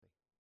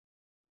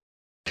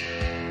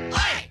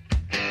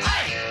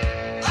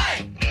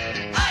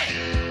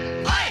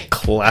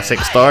classic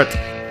start.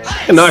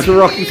 A nice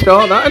rocky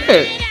start, that, isn't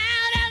it?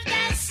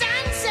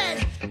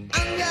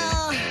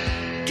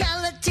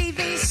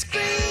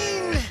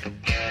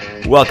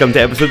 Welcome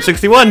to episode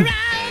 61.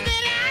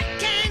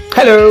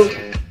 Hello.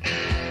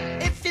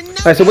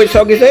 Right, so which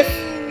song is this?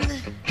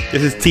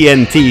 This is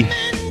TNT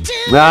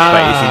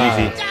by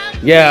AC/DC.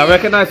 Yeah, I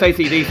recognise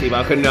AC/DC,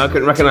 but I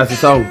couldn't recognise the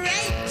song.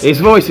 His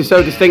voice is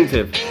so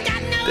distinctive.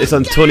 It's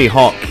on Tony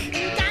Hawk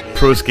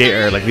Pro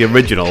Skater, like the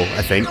original,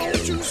 I think.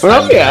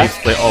 Oh, yeah. I used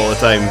to play it all the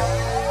time.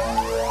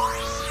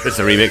 It's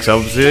a remix,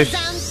 obviously.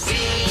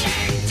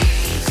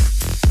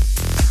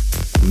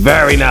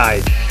 Very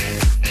nice.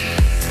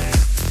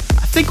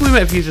 I think we might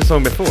have used this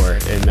song before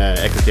in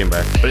Echo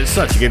Chamber, but it's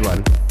such a good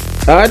one.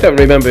 I don't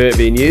remember it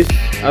being used.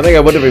 I think I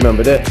would have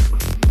remembered it.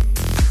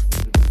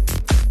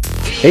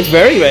 It's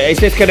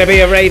just going to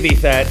be a ravey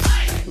set.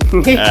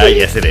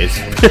 Yes, it is.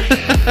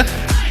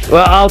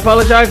 Well, I'll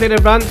apologise in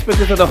advance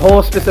because of the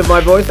hoarseness of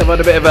my voice. I've had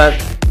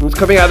it's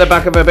coming out the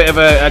back of a bit of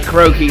a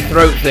croaky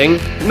throat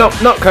thing. Not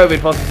COVID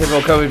positive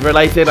or COVID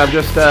related. I've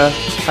just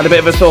had a bit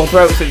of a sore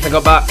throat since I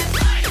got back.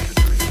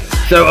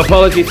 So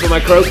apologies for my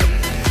croak.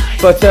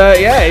 But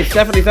yeah, it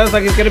definitely sounds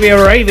like it's going to be a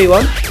ravey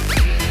one.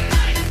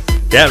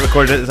 Yeah,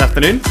 recorded it this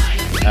afternoon.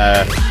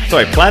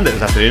 Planned it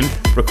this afternoon.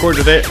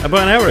 Recorded it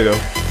about an hour ago.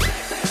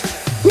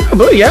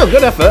 Oh, yeah,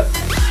 good effort.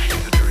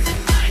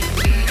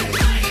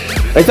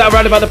 Is that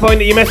right about the point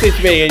that you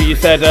messaged me and you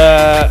said,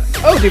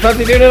 oh, do you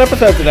fancy doing an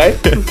episode today?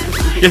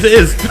 Yes, it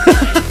is.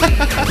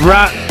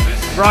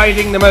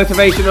 Riding the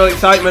motivational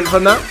excitement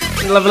from that.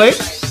 Lovely.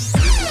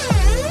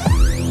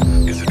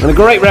 And a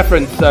great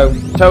reference, so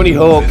Tony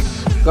Hawk.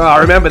 Oh, I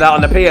remember that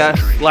on the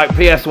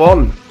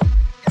PS1.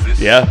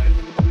 Yeah.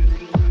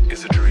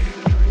 Is a dream.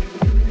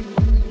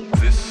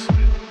 This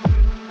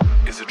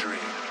is a dream.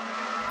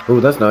 Oh,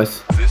 that's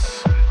nice.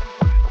 This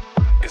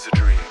is a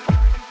dream.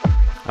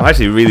 I'm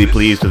actually really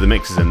pleased with the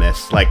mixes in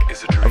this. Like,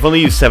 I've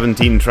only used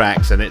 17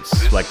 tracks and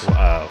it's like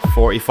a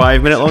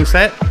 45-minute long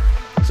set.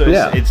 So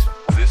it's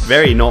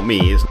very not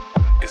me. Is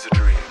a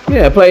dream.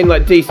 Yeah, playing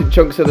like decent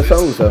chunks of the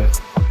songs though.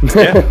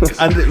 Yeah,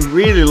 and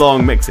really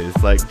long mixes,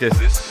 like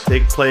just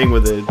playing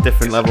with the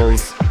different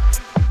levels,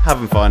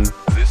 having fun.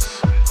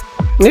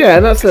 Yeah,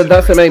 and that's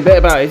the main bit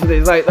about it, isn't it?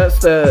 It's like that's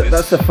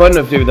the fun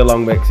of doing the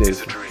long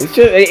mixes. It's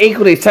just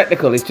equally as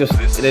technical, it's just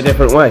in a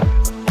different way.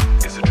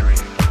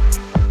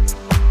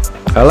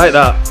 I like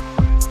that.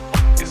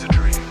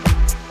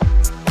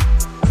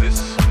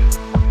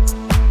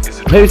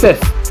 Who's this?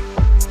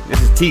 This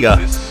is Tiga.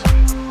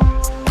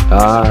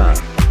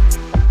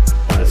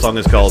 The song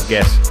is called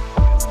Guess.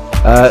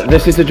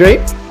 This is a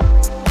dream?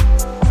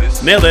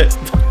 Nailed it.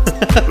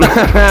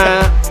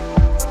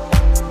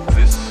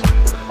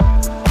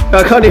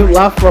 I can't even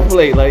laugh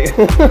properly, like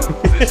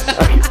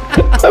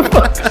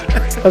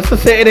I'm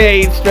just sitting here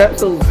eating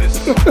strepsils.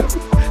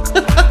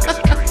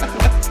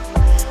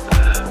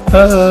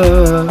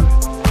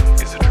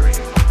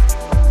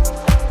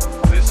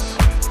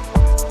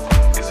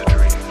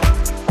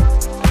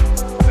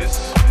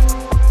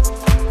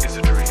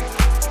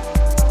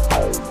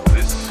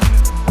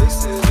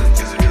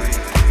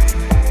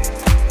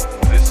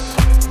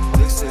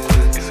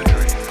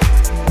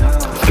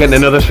 Getting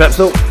another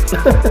strepsil.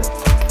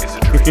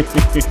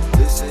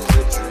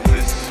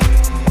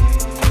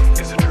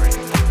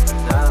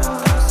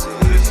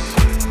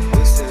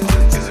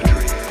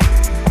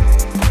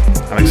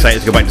 I'm excited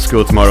to go back to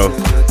school tomorrow.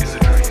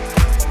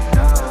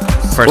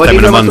 First What time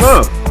in a month.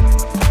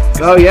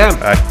 Oh yeah.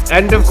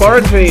 End of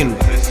quarantine.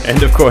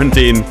 End of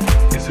quarantine.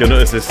 You'll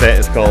notice this set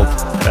is called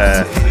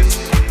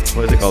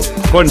what is it called?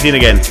 Quarantine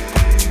again.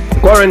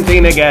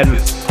 Quarantine again.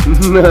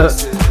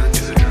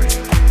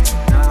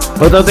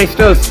 Although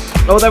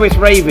it's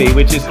ravey,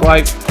 which is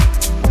quite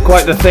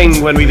the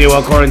thing when we do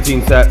our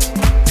quarantine sets.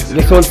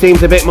 This one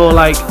seems a bit more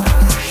like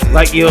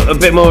you're a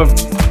bit more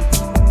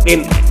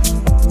in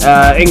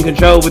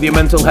control with your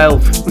mental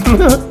health.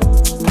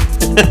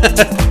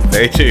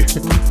 Very true.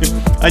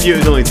 I knew it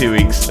was only 2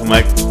 weeks. I'm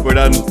like, we're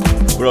done.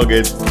 We're all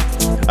good.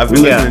 I've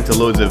been listening to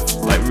loads of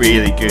like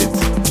really good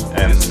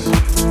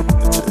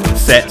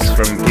sets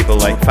from people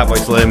like Fatboy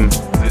Slim,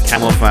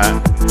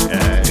 Camelphat,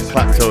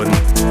 Clapton.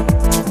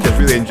 Just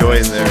really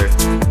enjoying their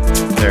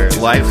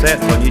live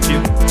sets on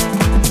YouTube.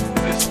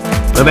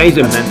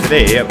 Amazing. And then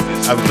today, I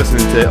was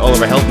listening to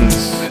Oliver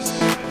Heldon's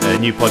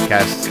new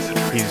podcast.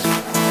 He's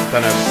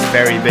done a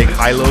very big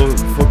high-low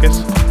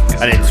focus,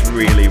 and it's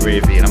really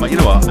ravey. And I'm like, you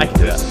know what? I can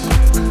do that.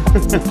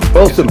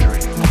 Awesome.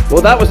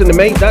 Well, that's an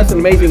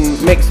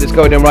amazing mix that's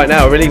going on right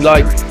now. I really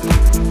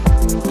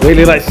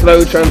like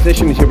slow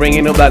transitions. You're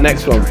bringing up that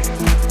next one.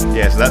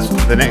 Yeah, so that's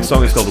the next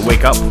song is called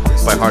 "Wake Up"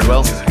 by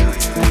Hardwell.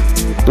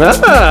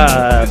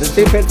 The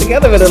two fit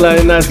together with a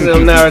nice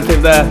little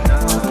narrative there.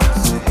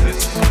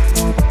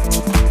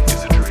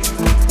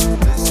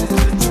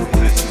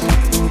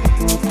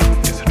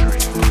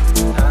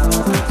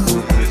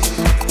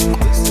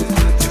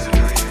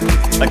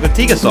 Like the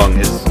Tiga song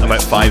is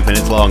about 5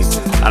 minutes long,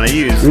 and I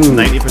use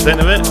 90%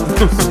 of it.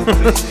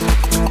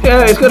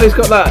 Yeah, it's good. It's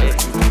got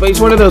that, but it's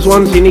one of those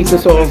ones you need to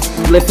sort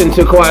of listen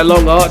to quite a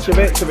long arch of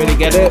it to really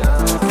get it.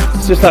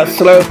 It's just that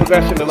slow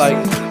progression of like.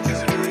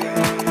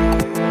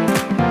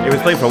 It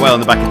was playing for a while on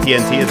the back of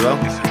TNT as well.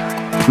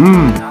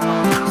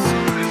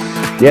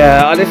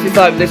 Yeah,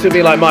 this would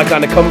be like my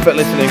kind of comfort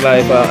listening,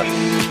 like, but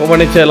I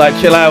wanted to like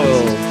chill out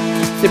or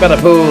sit by the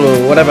pool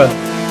or whatever.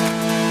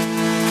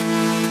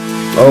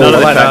 Oh, None of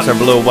the like tracks that. are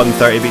below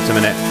 130 beats a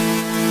minute.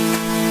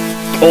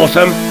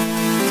 Awesome.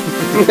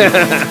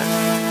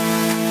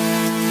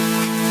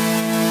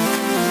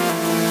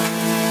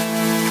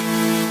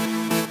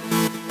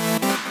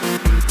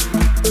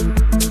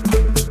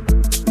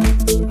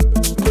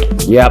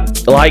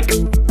 Yep, like.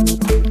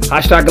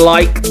 Hashtag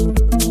like.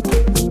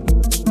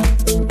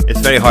 It's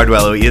very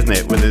Hardwell-y, isn't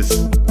it? With his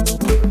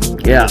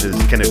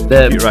kind of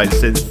computerized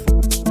synth.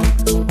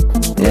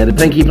 Yeah, the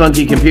plinky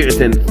plunky computer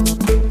synth.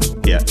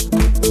 Yeah.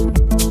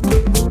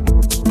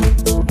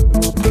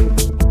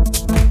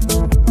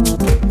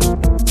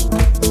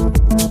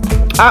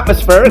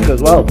 Atmospheric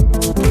as well.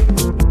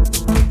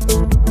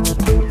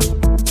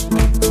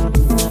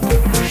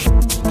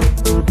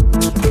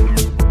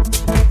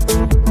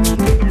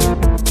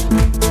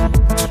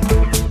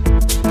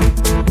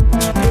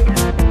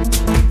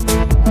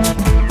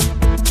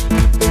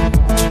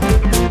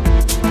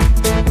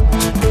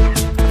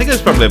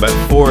 There's probably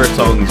about 4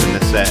 songs in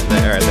this set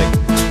that are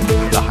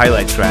the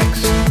highlight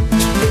tracks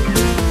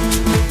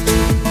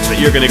that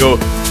you're gonna go,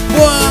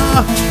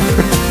 whoa!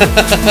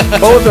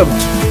 Awesome.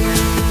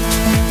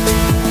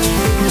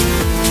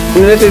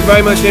 And this is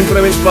very much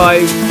influenced by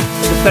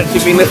the sets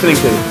you've been listening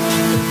to.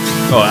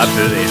 Oh,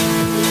 absolutely.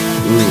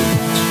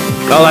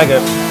 I like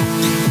it.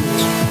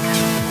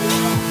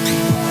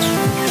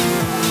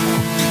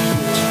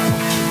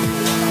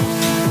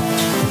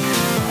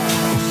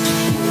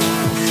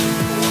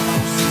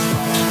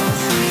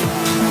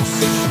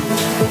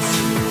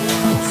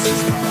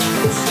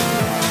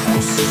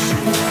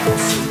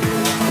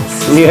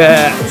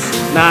 Yeah,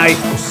 nice.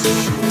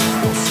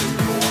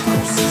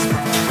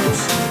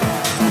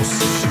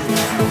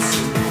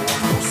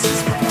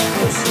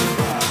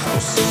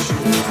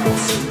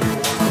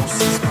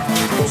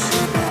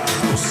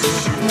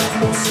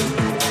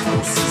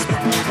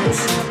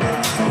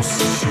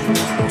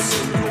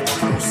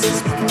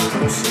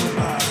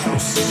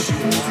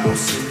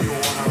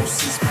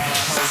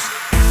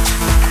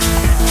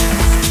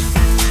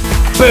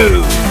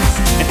 Boom!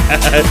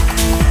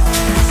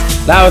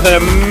 That was an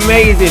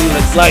amazing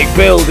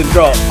build and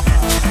drop.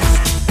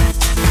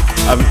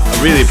 I'm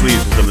really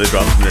pleased with some of the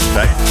drops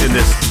in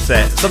this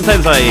set.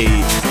 Sometimes I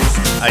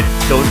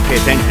don't pay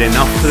attention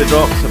enough to the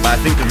drops, but I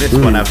think in this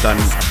one I've done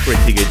a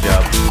pretty good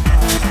job.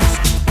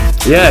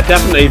 Yeah,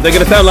 definitely. If they're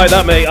gonna sound like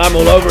that, mate, I'm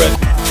all over it.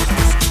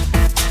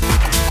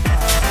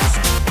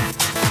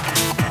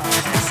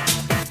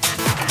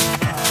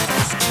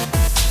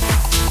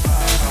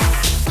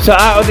 So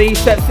out of these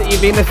sets that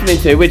you've been listening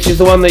to, which is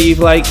the one that you've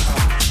liked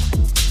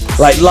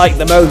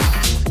the most?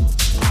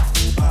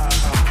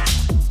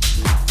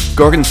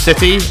 Gorgon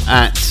City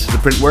at the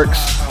Printworks.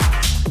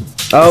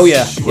 Oh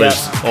yeah,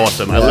 was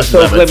awesome. I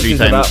listened to that about 3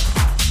 times.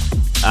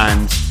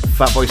 And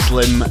Fatboy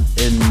Slim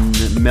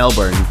in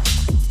Melbourne.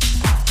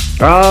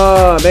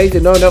 Ah,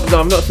 amazing. No, I've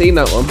not seen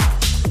that one.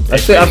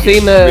 I've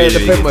seen the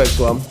Printworks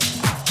one.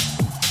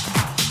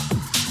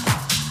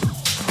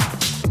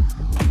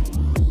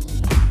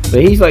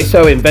 But he's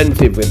so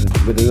inventive with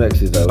the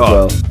mixes though as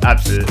well.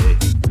 Absolutely.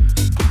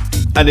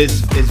 And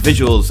his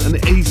visuals, and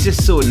he's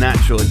just so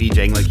natural at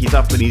DJing. Like, he's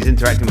up and he's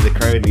interacting with the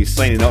crowd and he's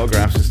signing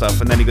autographs and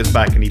stuff, and then he goes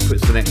back and he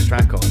puts the next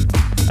track on,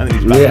 and then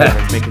he's back there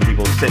making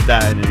people sit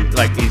down, and he's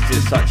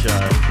just such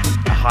a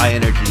high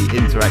energy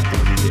interactive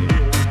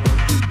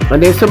DJ.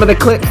 And there's some of the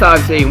clips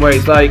I've seen where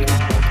it's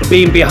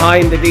being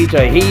behind the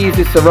DJ. He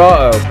uses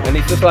Serato, and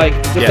he's just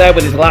there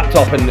with his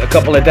laptop and a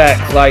couple of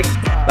decks, like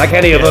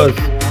any of us.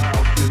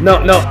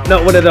 Not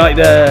one of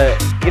the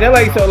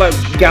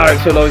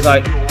Garrick's will always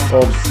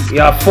you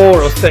have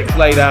 4 or 6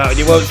 laid out, and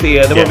you won't see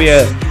there won't be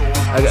a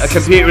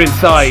computer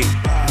inside.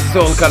 It's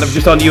all kind of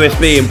just on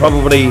USB and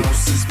probably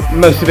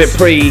most of it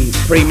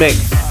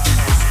pre-mixed.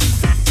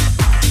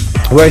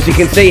 Whereas you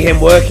can see him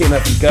working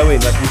as he's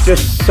going, he's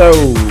just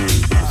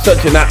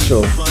such a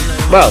natural.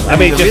 Well, I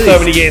mean, just so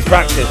many years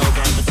practice.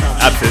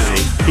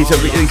 Absolutely. He's a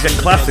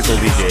classical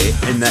DJ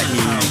in that he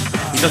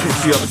doesn't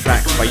cue up the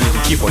tracks by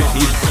using cue points.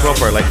 He uses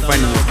proper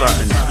finding the start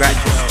and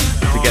scratching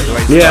to get the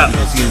right start. And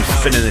you'll see him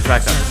spinning the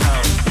track up.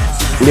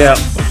 Yeah.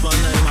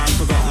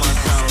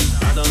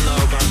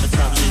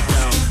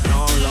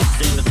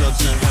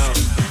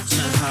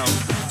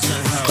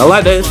 I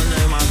like this.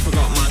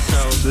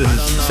 This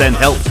is Send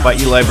Help by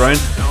Eli Brown.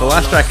 The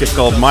last track is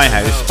called My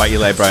House by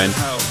Eli Brown,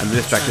 and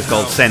this track is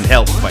called Send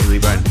Help by Eli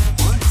Brown.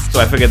 So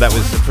I figured that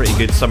was a pretty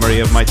good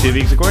summary of my 2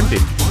 weeks of quarantine.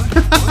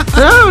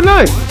 Oh,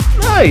 nice.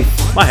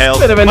 My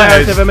health. Bit of a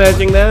narrative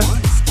emerging there.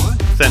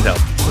 Send help.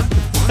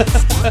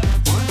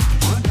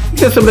 He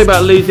said something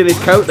about losing his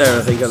coat there,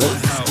 I think,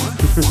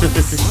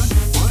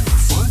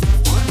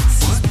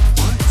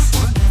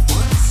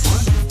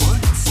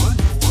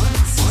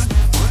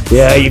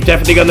 Yeah, you've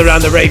definitely gone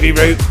around the ravey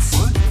route.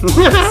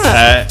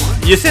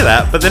 You say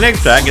that, but the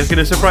next track is going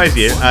to surprise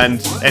you and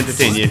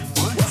entertain you.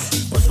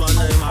 What's my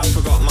name? I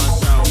forgot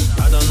myself.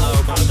 I don't know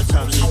about the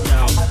times you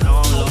dealt.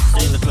 Now I'm lost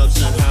in the club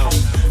somehow.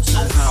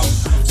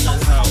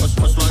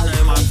 What's my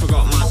name? I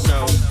forgot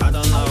myself. I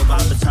don't know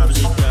about the times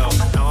you dealt.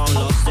 Now I'm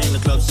lost in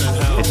the club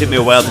somehow. It took me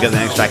a while to get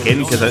the next track in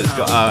because it's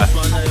got a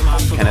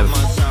kind of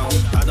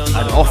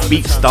an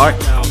offbeat start,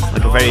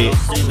 like a very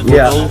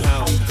vocal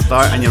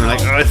start, and you're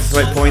like, oh, it's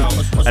the right point.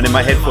 And in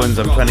my headphones,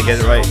 I'm trying to get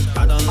it right.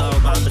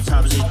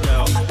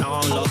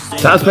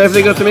 Sounds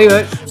perfectly good to me,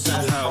 mate.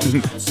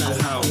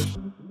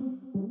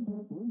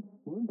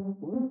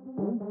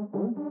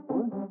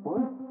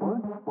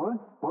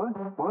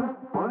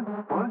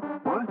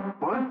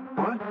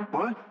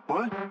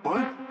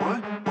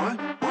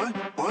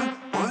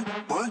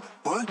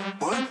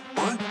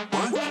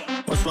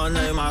 What's my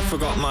name? I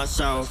forgot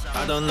myself.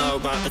 I don't know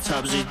about the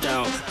tabs he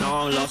dealt. Now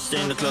I'm lost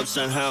in the club,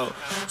 send help.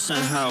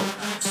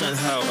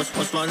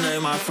 What's my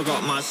name? I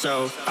forgot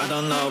myself. I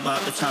don't know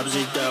about the tabs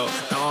he dealt.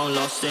 Now I'm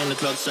lost in the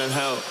club, send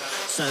help.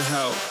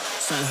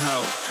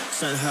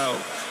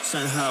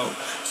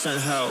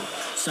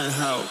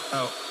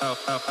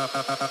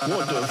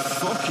 What the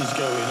fuck is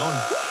going on?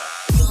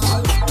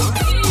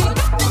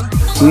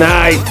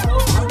 Nice.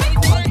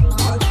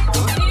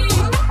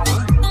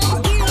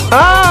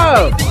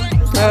 Oh!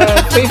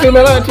 Three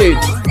female attitudes.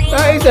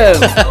 That is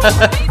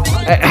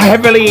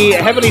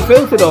heavily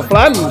filtered or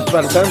flanged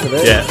by the sounds of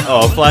it. Yeah,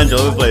 oh, flange all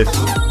over the place.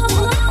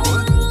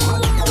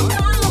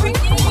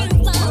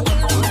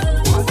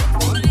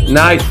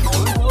 Nice.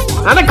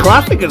 And a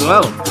classic as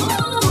well.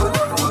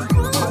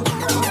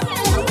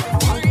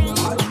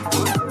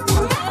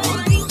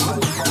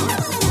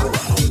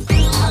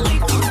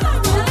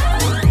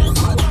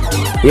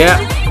 Yeah,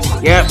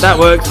 that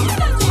works.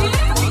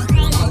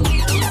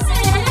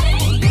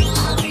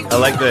 I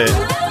like the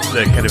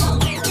kind of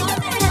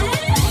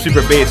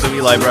super bass of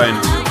Eli Brown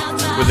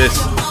with this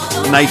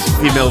nice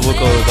female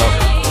vocal on top.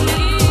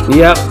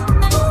 Yep.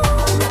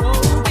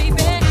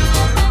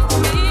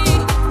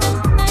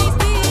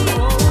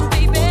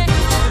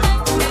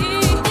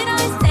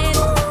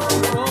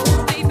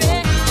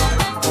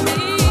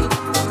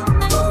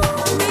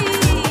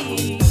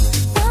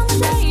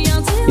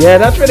 Yeah,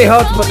 that's really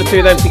hard to put the two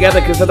of them together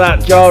because of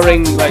that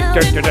jarring like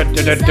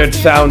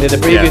sound in the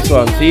previous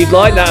one. So you'd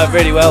line that up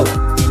really well.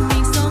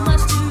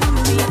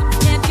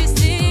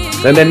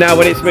 And then now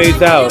when it smooths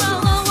out.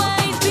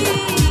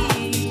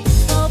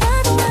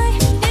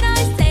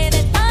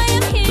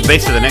 The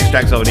bass of the next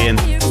track's already in.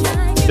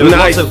 There was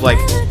lots of like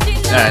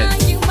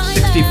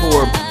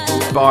 64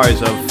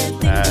 bars of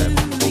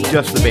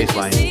just the bass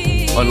line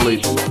on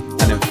loop,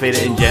 and then fade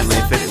it in gently,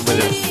 fit it with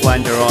a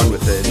flanger on,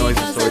 with the noise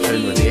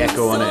distortion, with the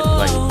echo on it.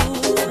 Like,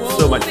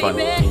 so much fun.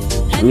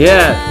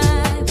 Yeah.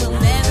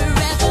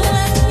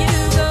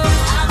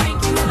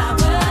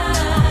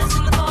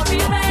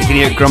 You can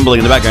hear it grumbling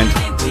in the background.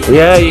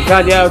 Yeah, you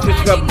can. Yeah, I was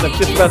just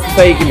about to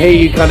say you can hear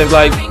you kind of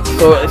like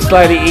sort of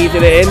slightly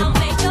easing it in.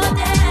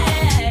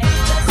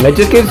 And it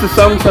just gives the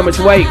song so much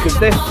weight because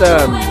this is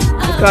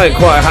kind of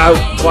quite a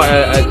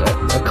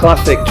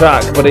classic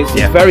track, but it's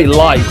very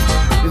light.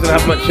 It doesn't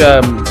have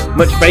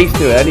much bass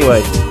to it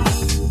anyway.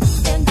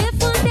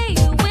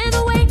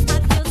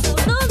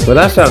 Well,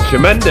 that sounds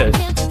tremendous.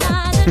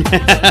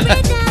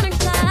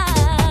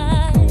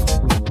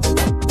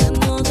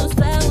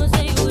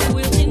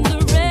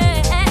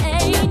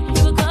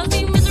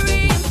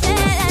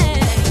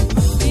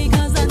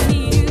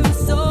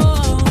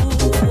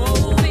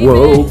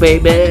 Whoa,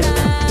 baby.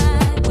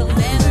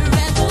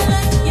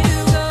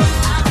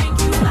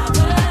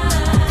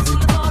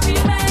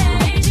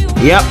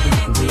 Yep,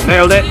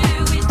 nailed it.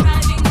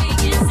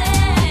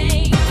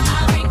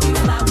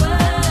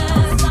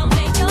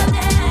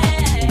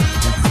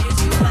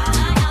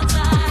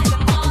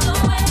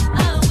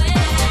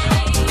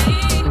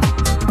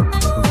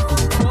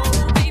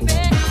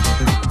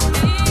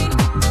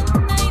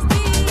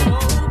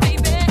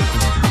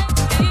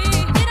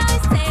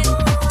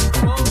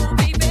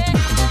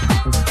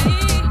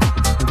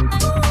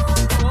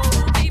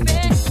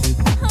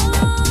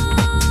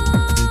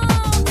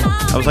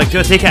 I was like, do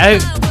I take it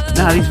out?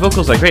 Nah, these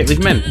vocals are great. Leave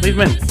them in.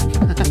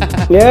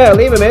 Yeah,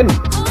 leave them in.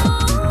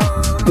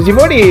 Because you've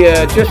already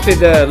adjusted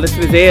the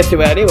listener's ear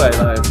to it anyway,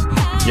 like.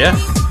 Yeah.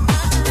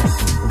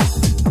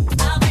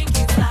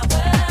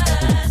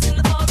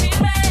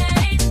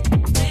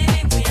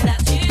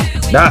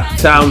 That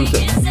sounds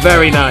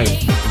very nice.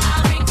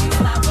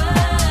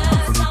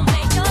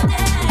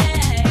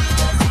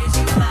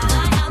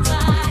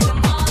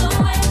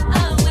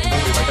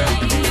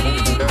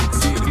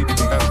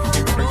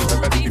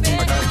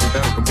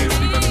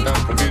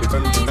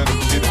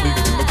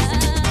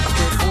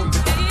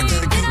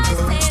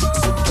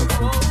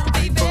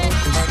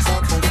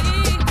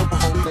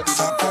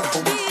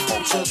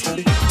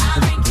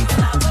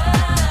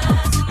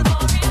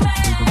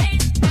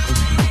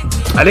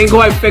 I didn't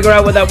quite figure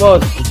out what that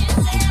was.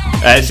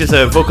 It's just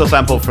a vocal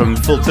sample from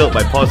Full Tilt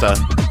by Pozza.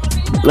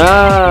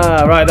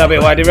 Ah, right, that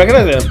bit why I didn't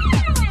recognise it.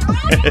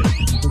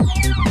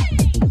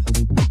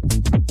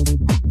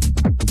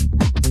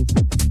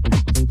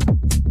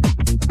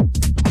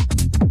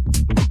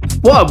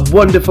 What a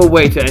wonderful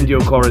way to end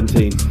your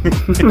quarantine.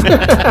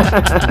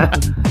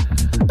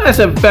 That's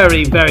a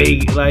very,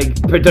 very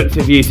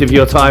productive use of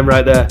your time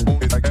right there.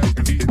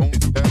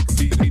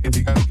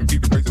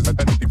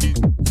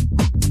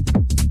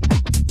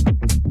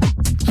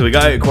 So we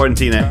got out of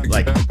quarantine at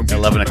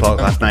 11 o'clock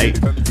last night.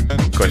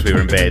 Of course, we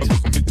were in bed.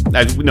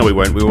 No, we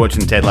weren't. We were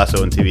watching Ted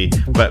Lasso on TV,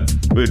 but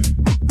we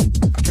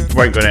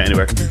weren't going out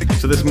anywhere.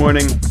 So this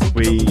morning,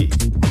 we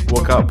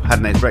woke up, had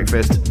a nice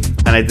breakfast,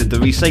 and I did the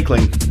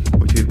recycling,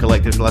 which we've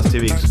collected for the last 2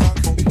 weeks.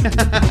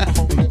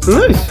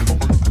 Nice.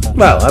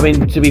 Well, I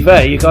mean, to be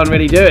fair, you can't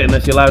really do it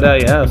unless you're allowed out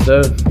of your house,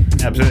 so...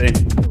 Absolutely.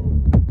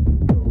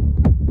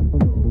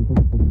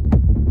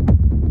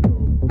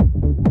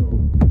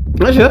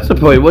 Actually, that's the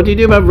point. What do you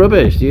do about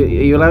rubbish? Are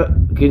you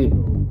allowed... Can you...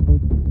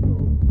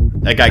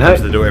 A guy comes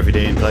to the door every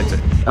day and collects it.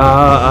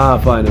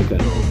 Fine, okay.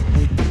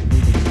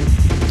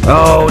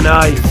 Oh,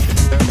 nice.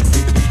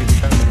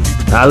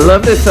 I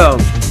love this song.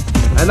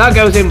 And that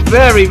goes in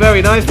very,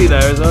 very nicely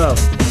there as well.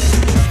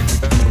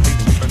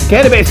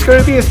 Get a bit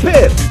Scroobius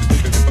Pip.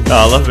 Oh,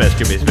 I love a bit of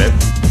Scroobius Pip.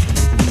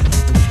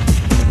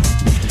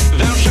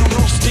 Thou shalt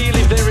not steal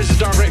if there is a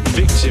direct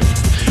victim.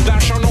 Thou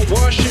shalt not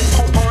worship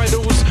pop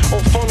idols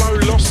or follow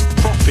lost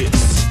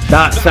prophets.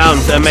 That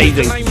sounds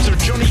amazing.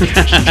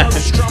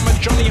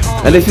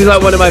 And this is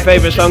like one of my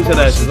favourite songs of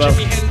theirs as well.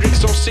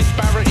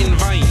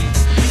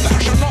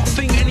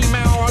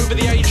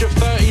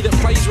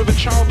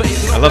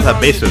 I love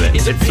that bass with it.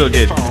 It's so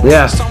good.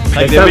 Yeah,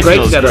 Like it the sounds great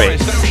original's together. great.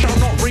 Thou shalt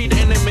not read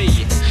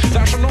enemy.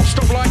 Thou shalt not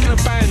stop liking a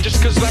band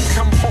just because they've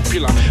become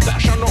popular. Thou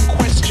shalt not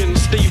question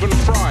Stephen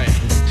Fry.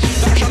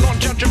 Thou shalt not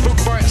judge a book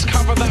by its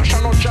cover. Thou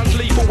shalt not judge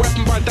Lethal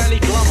Weapon by Danny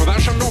Glover. Thou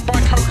shalt not buy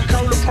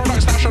Coca-Cola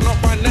products. Thou shalt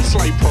not buy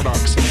Nestle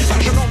products. Thou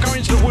shalt not go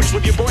into the woods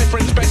with your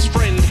boyfriend's best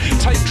friend,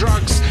 take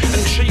drugs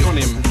and cheat on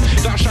him.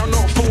 Thou shalt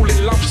not fall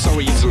in love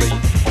so easily.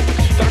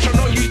 Thou shalt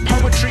not use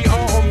poetry,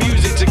 art or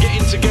music to get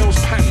into girls'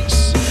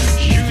 pants.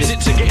 Use it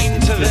to get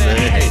into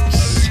their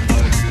heads.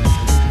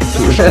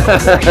 Thou shalt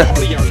not watch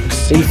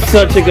Hollyoaks. He's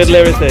such a good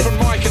lyricist.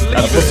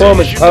 A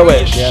performance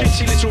poet, yeah.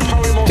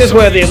 Just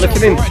worthy of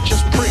listening. Thou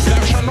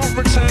shalt not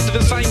return to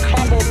the same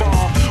club or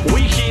bar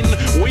week in,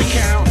 week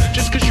out,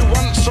 just because you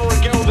once saw a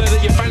girl there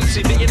that you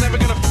fancied that you're never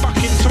going to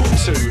fucking talk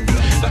to.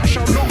 Thou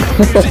shalt not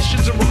put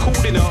musicians and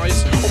recording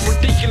artists on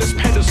ridiculous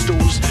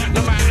pedestals,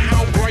 no matter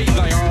how great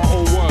they are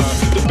or were.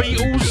 The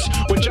Beatles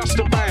were just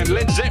a band.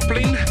 Led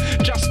Zeppelin,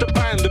 just a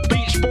band. The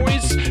Beach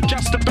Boys,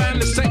 just a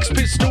band. The Sex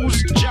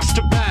Pistols, just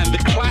a band. The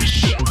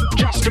Clash,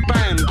 just a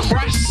band.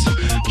 Crass,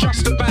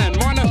 just a band.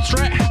 Minor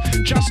Threat,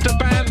 just a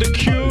band. The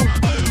Cure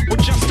were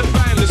just a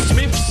band. The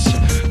Smiths,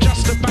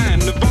 just a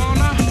band.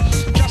 Nirvana,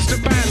 just a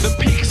band. The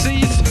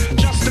Pixies,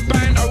 just a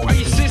band.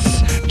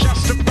 Oasis,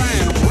 just a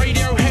band.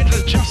 Radiohead,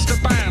 just a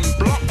band.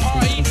 Block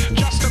Party,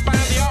 just a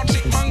band. The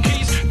Arctic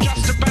Monkeys,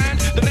 just a band.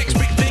 The Next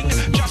Big Thing,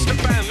 just a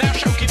band. Thou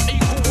shalt give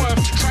equal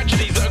worth to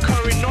tragedies that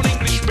occur in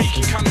non-English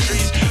speaking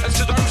countries as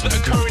to those that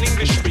occur in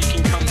English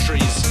speaking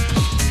countries.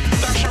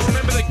 Thou shalt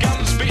remember that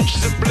guns,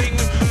 bitches and bling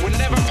were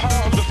never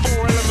part of the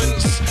four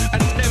elements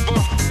and never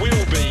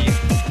will be.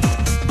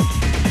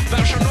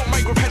 Thou shalt not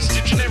make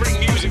repetitive generic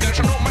music. Thou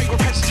shalt not make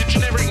repetitive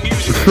generic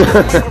music. Thou shalt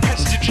not make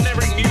repetitive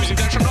generic music.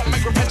 Thou shalt not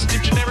make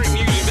repetitive generic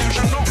music. Thou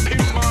shalt not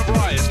pimp my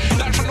ride.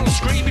 Thou shalt not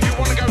scream if you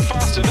want to go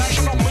faster. Thou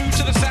shalt not move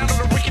to the sound of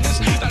the wickedness.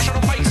 Thou shalt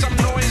not make some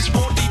noise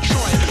for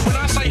Detroit. When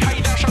I say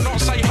hey, thou shalt not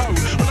say ho.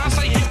 When I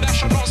say him, thou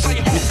shalt not say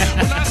ho.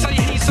 When I say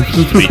he, say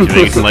he. Sweet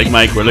drinks like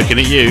Mike, we're looking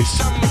at you.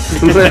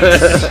 Kill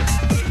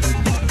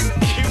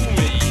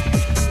me.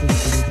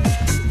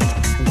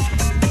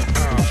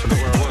 Oh, I forgot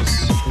where I was.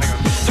 Hang on.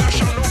 Thou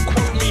shalt not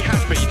quote me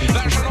happy.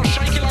 Thou shalt not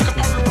shake it like a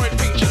Polaroid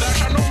picture. Thou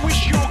shalt not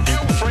wish your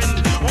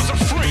girlfriend was a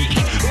freak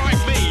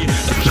like me.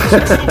 Thou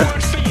shalt spell the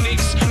word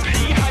Phoenix,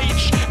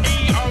 P-H-E-O-N-I-X,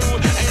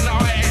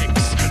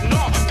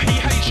 not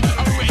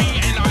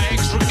P-H-O-E-N-I-X,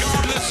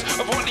 regardless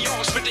of what the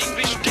Oxford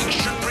English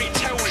Dictionary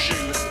tells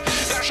you.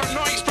 Thou shalt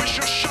not express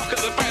your shock at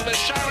the fact that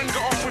Sharon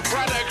got off with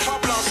Brad at a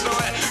club last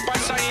night by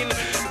saying,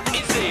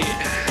 is it?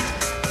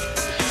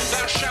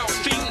 Thou shalt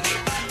think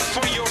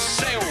for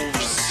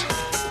yourselves.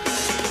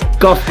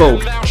 Gospel.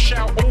 Thou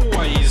shalt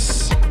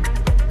always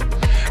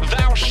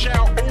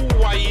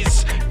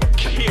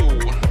kill.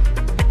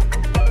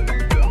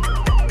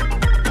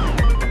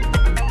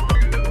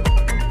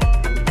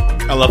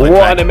 I love it.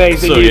 What an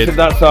amazing use of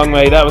that song,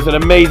 mate. That was an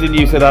amazing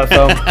use of that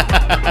song.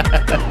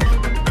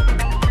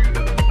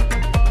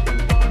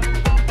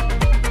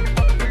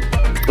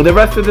 The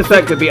rest of the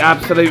set could be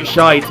absolute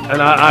shite,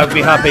 and I'd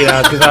be happy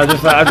now because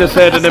I've just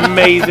heard an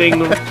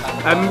amazing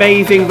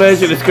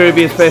version of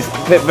Scroobius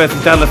Pip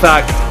versus Dan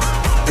Attack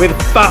with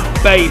fat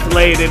bass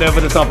laid in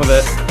over the top of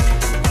it.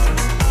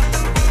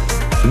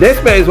 This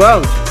bit as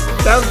well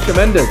sounds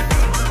tremendous.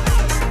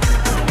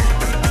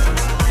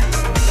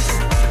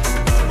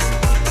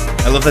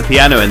 I love the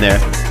piano in there.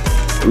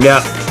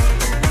 Yeah.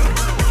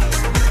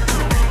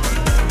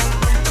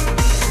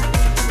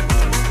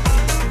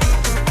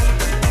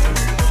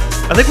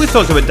 I think we've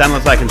talked about Dan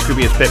Attack and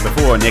Scroobius Pip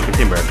before on Naked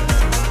Timber,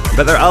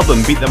 but their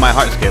album Beat That My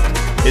Heart Skipped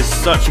is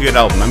such a good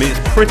album. I mean, it's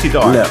pretty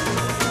dark,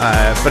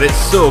 but it's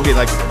so good.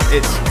 Like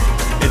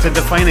it's a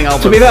defining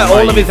album. To be fair,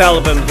 all of his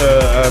albums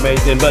are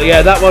amazing, but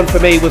yeah, that one for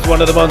me was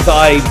one of the ones that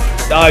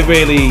I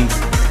really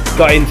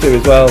got into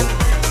as well.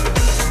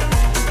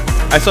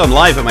 I saw him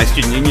live at my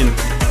student union.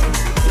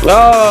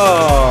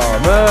 Oh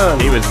man,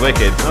 he was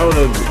wicked.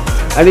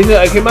 And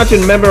I can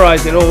imagine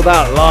memorising all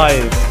that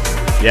live.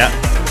 Yeah.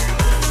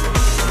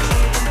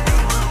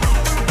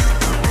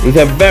 He's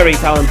a very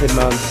talented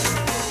man.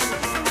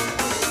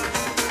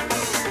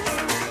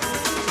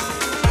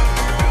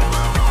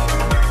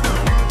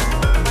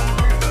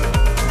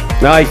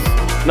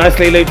 Nice.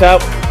 Nicely looped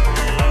out.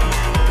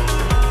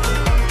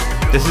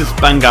 This is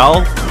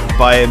Bengal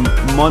by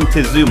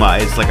Montezuma.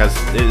 It's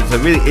a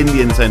really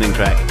Indian sounding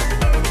track.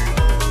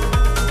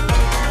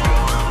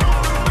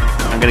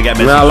 I'm gonna get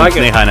a message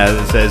from Sneha now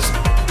that says,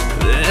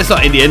 it's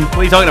not Indian, what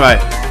are you talking about?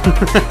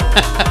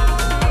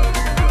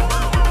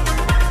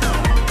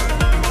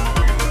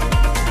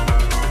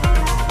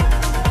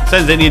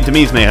 Sounds Indian to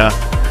me, Sneha.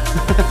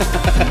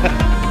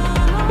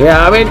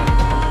 Yeah, I mean,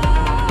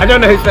 I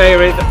don't know who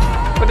Sneha is,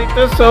 but it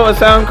does sort of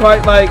sound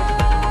quite like,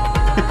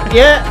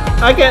 yeah,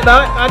 I get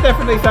that. I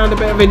definitely sound a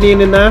bit of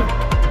Indian in there.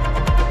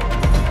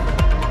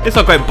 It's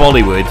not quite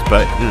Bollywood,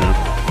 but, you know.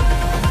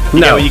 You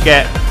know what you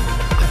get.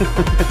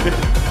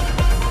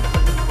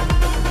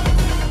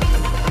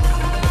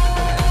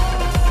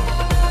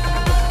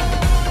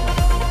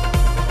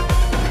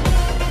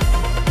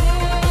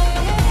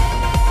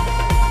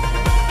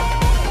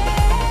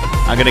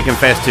 I'm going to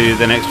confess to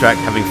the next track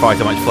having far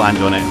too much flange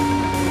on it.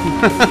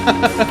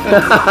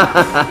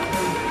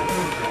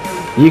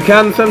 You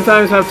can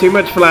sometimes have too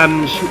much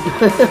flange.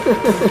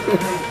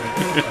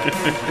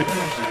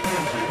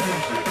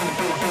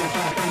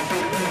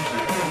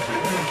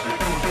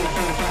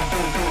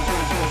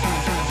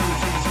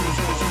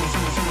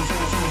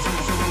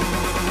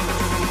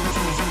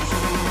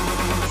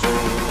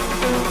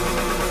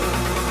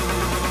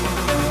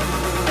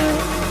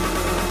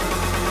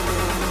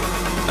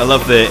 I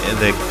love the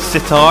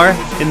sitar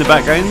in the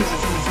background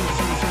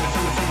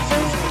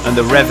and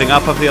the revving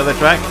up of the other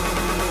track.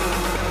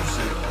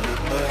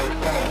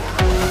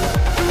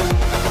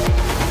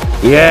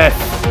 Yes.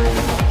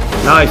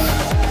 Nice.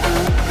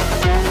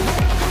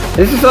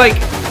 This is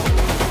like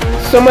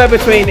somewhere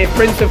between if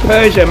Prince of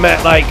Persia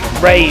met like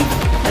rave.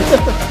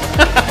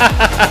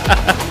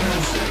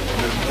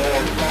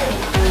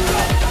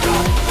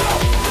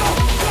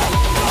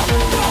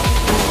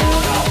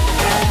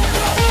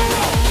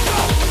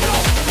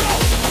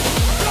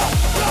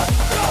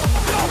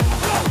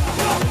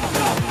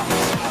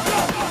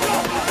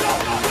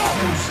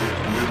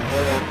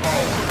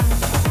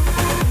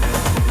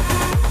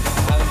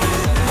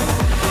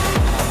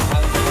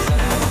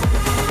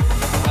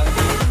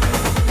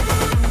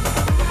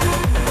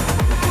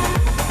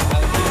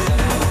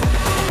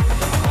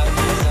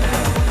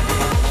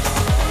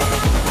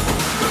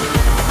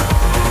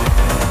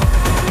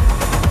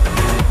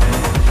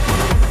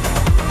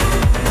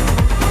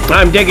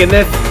 I'm digging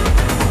this.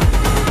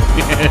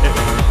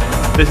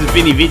 This is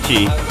Vini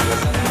Vici.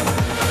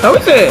 Oh,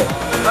 is it?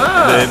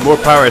 Ah. The More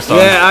Power song.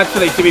 Yeah,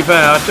 actually, to be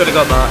fair, I should have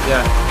got that,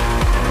 yeah.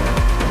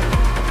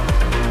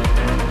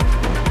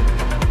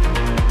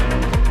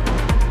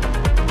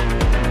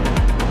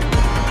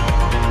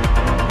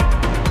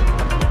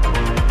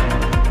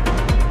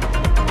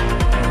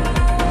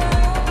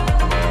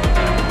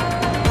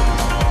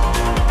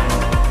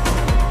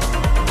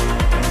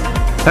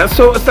 That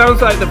sort of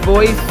sounds like the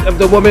voice of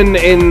the woman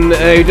in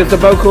who does the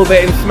vocal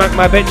bit in Smack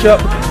My Bitch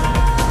Up.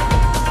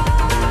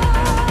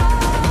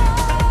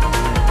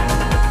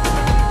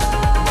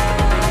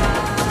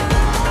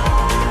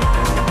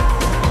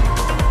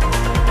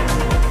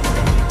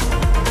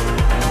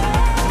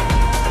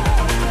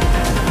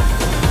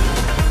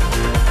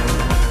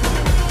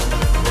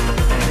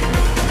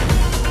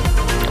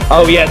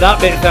 Oh yeah, that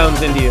bit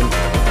sounds Indian.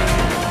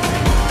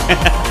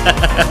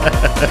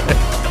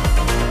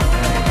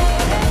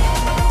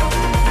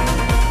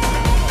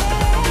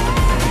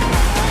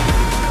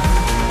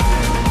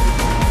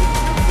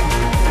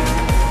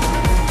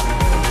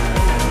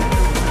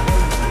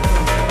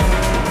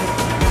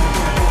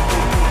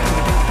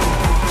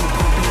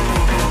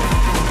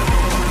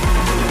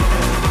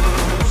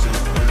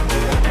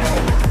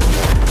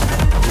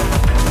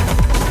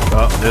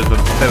 There's a bit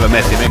of a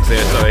messy mix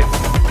there, sorry.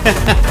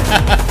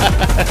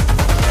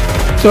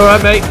 It's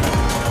alright, mate.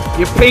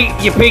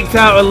 You peaked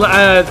out a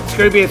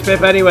Scroobius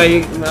Pip anyway.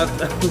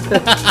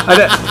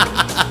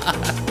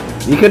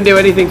 You couldn't do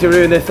anything to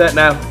ruin this set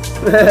now.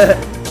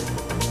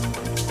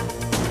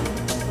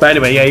 But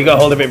anyway, yeah, you got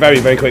hold of it very,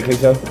 very quickly,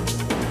 so.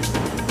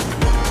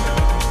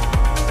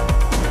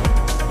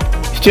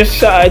 It's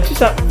just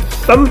that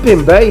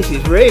thumping bass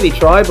is really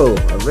tribal.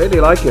 I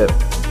really like it.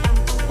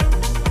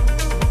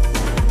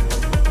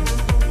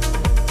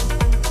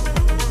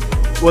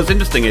 What's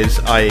interesting is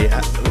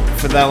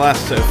for the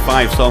last sort of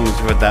 5 songs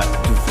we've had that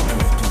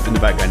in the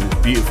background. It's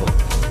beautiful.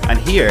 And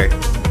here,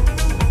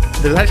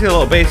 there's actually a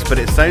lot of bass, but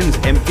it sounds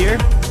emptier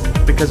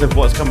because of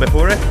what's come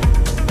before it.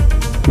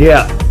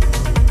 Yeah.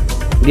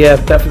 Yeah,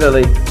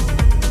 definitely.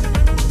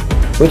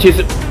 Which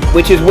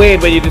is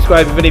weird when you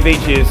describe Vinny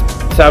Beach as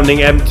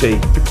sounding empty,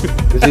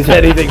 because he's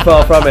anything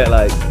far from it.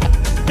 Like.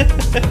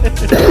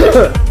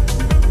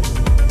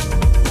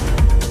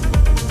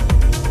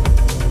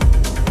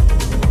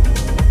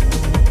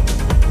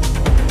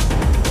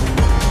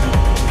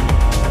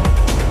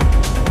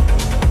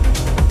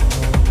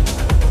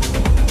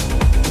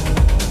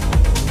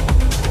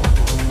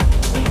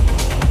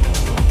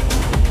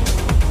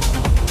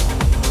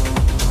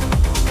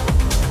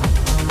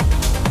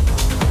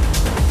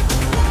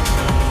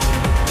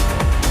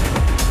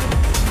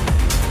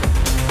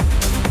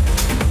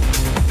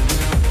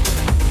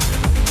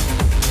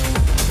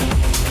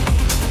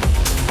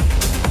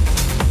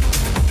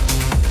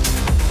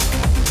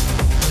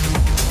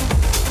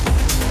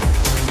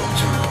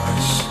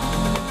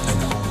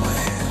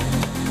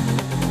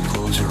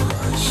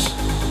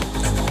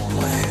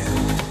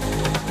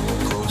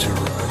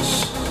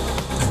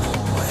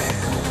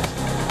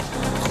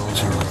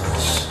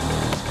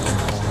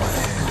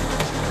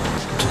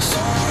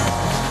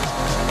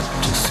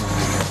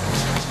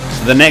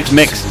 The next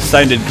mix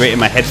sounded great in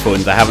my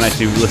headphones. I haven't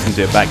actually listened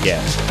to it back yet,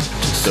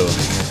 so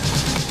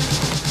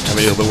I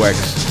really hope it works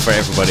for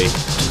everybody.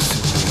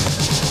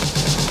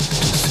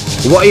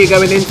 What are you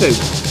going into?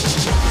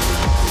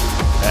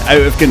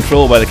 Out of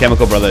Control by the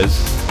Chemical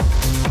Brothers.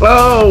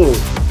 Oh,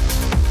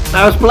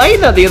 I was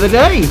playing that the other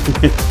day.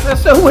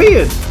 That's so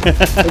weird.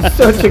 It's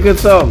such a good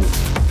song.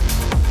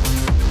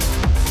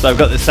 So I've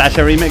got the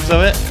Sasha remix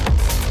of it.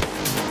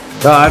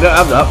 No, I don't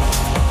have that.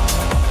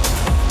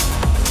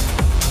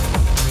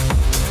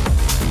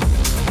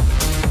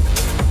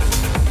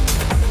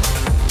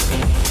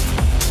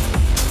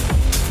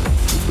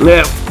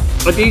 Yeah,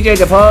 I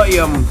DJ'd a party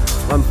on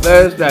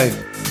Thursday.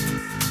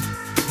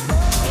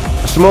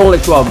 The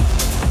smallest one.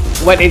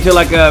 Went into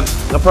like a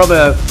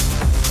proper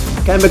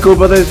Chemical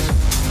Brothers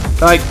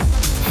like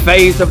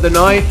phase of the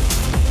night.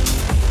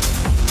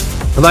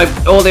 Like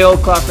all the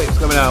old classics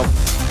coming out.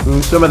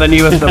 And some of the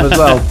newer stuff as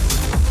well.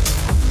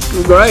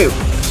 Great.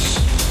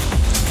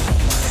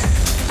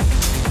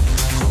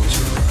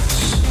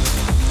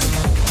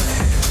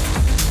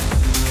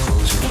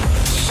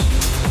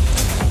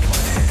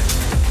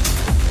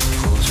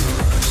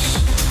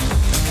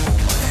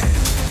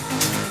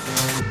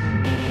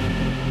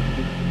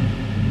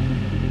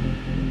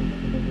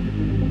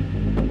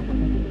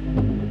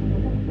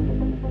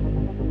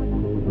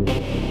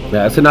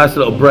 Yeah, it's a nice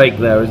little break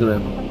there, isn't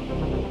it?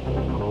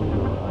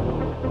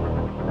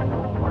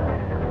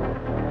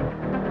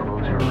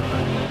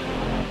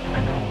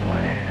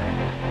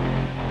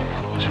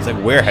 It's like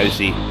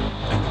warehousey.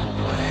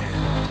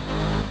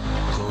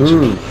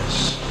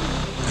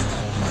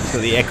 It's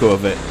got the echo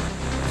of it.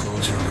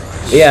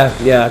 Yeah,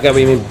 I get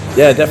what you mean.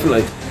 Yeah,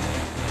 definitely.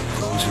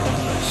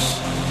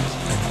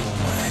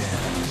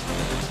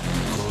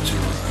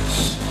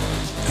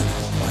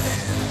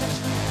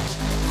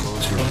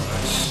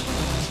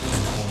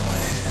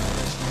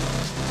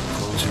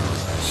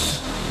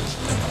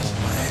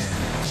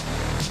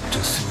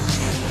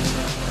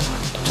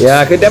 Yeah,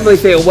 I can definitely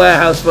see a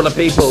warehouse full of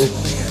people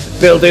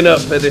building up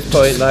at this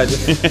point, like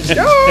just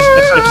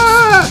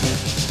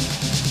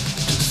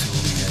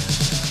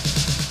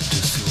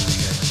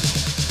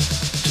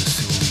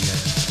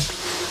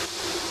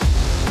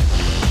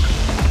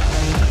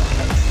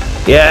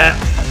yeah.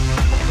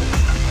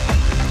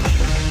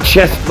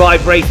 Chest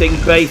vibrating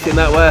bass in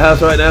that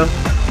warehouse right now.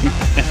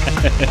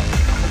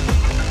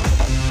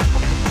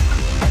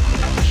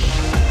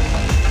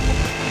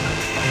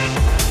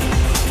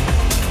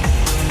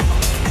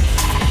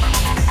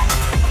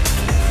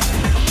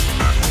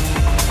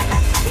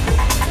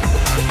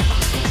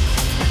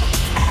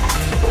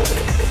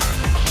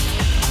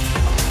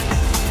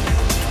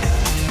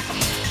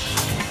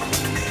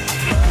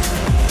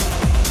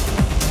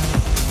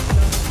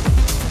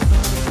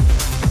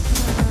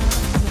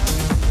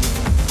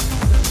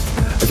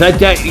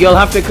 You'll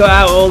have to cut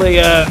out all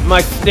the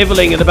my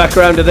snivelling in the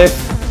background of this.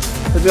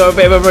 I've got a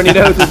bit of a runny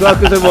nose as well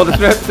because of all the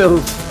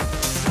strepsils.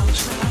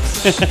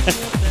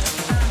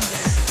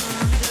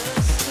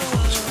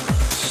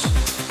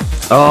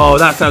 Oh,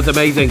 that sounds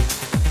amazing.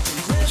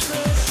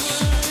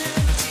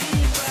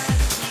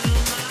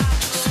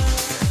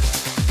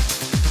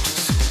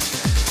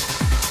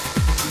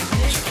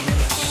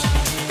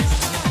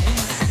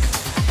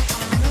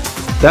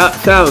 That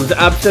sounds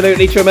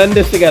absolutely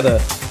tremendous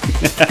together.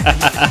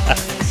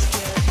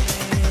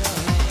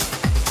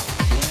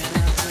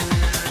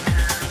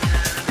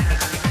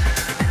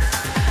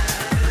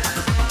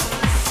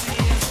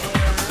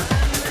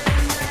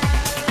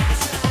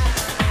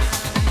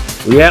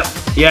 Yep,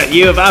 yeah,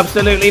 you have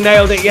absolutely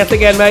nailed it yet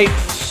again, mate.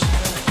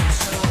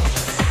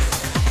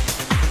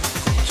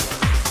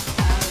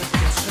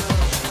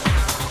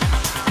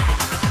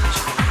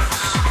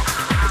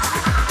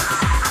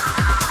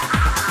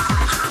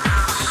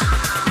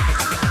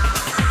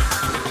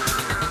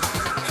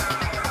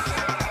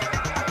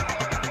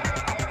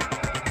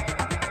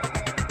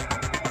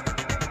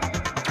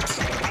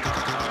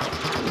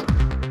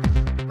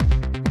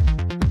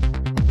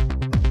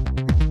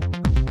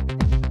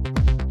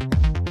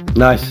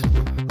 Nice.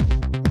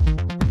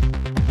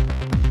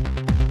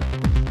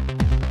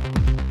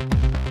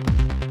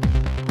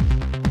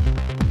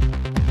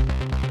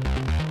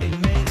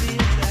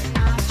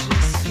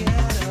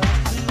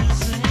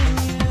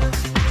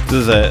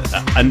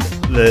 And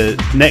the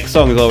next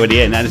song is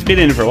already in, and it's been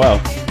in for a while.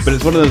 But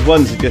it's one of those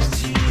ones that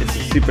it's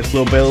a super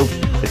slow build.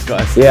 It's got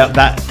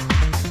that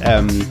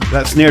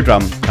snare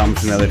drum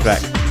comes from another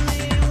track.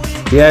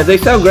 Yeah, they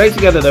sound great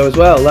together though as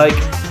well. Like,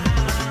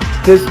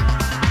 because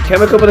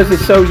Chemical Brothers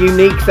is so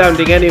unique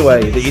sounding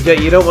anyway that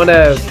you don't want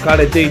to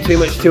kind of do too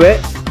much to it.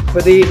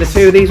 But the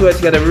two of these work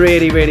together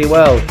really, really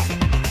well.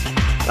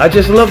 I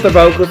just love the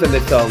vocals in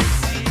this song.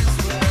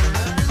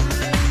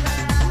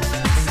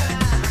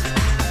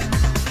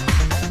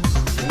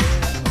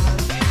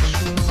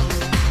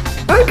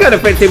 That kind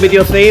of fits in with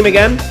your theme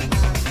again.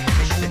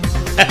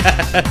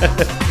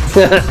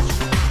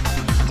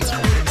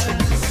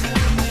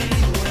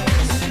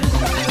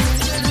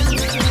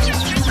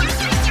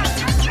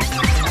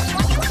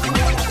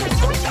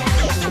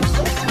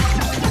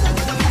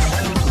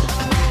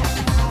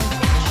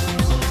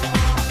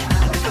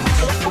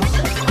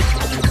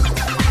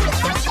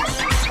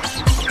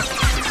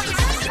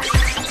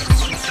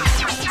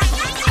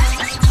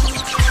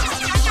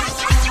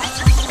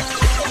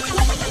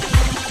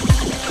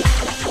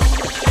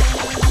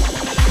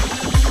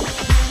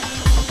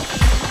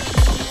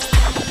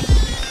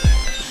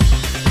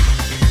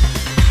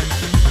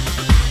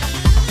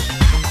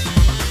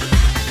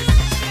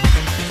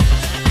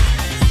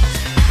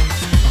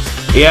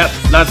 Yep,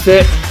 that's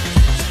it.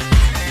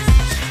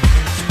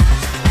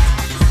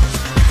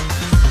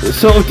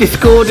 Sort of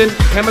discordant,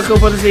 Chemical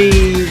Brothers-y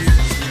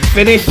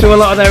finish to a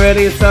lot of their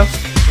earlier stuff.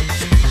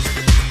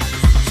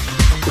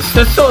 It's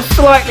just sort of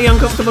slightly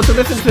uncomfortable to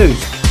listen to.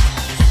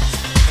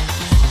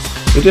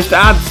 It just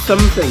adds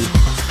something.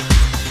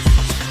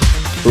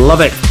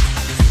 Love it.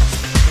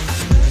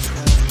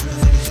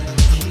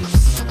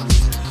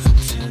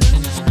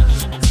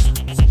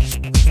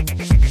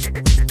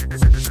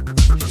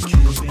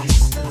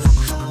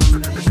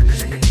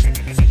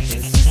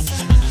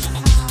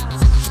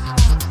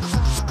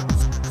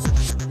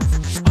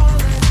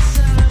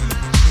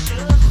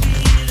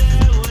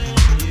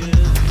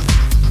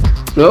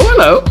 Oh,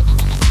 hello.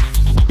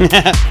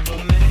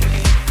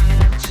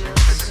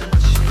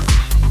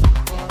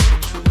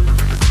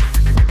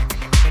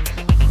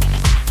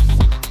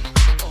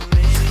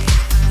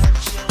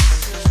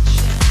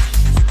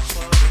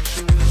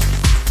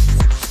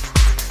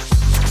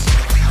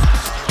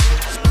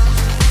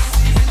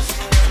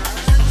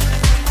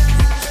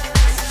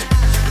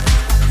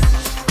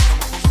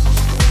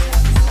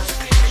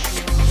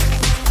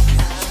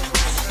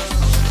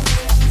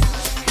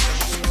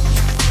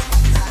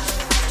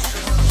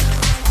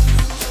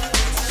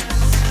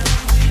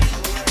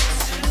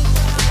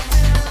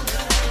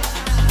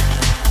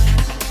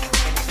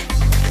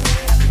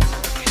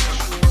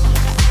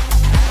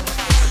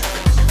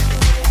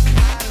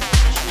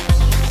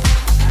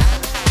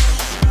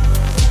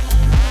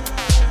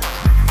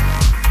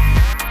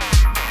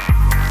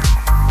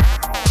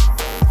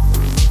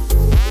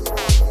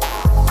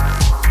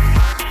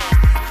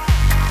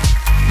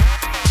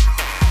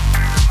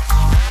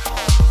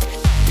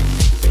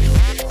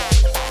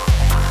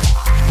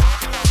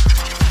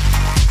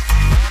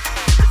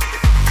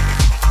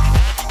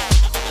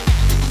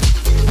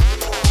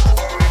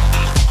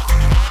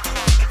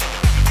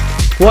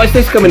 What is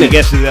this coming in? Can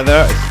you guess who the other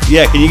artist?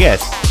 Yeah, can you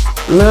guess?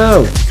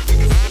 No.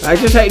 I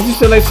just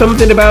feel like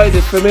something about it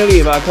is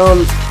familiar, but I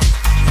can't.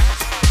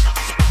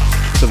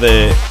 So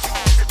the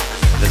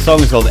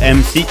song is called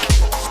M-Seek,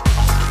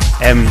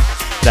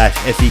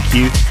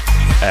 M-SEQ,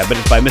 but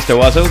it's by Mr.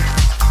 Wazzo.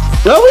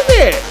 Oh, is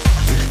it?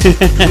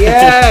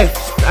 Yes!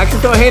 I can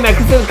sort of hear now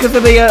because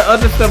of the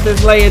other stuff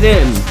that's layered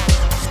in.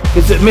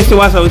 Because Mr.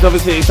 Wazzo was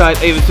obviously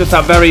excited. It was just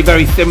that very,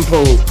 very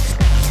simple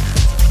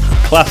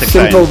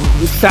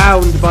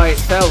sound by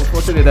itself,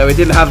 wasn't it though? It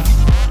didn't have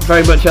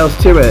very much else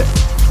to it.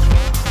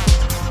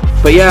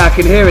 But yeah, I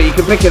can hear it, you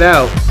can pick it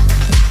out.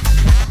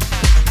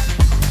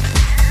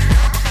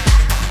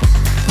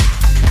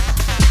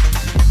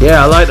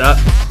 Yeah, I like that.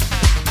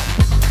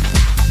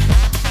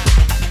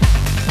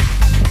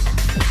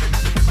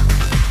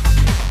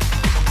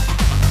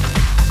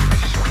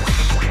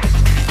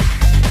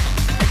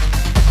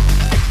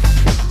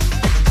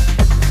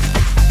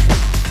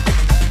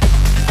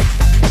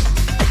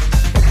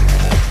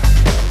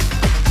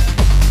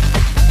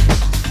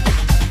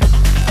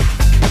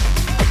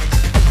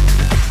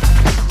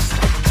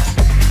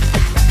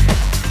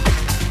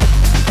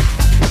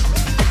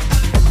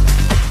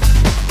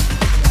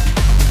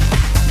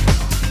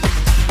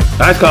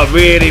 That's got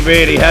really,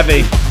 really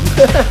heavy.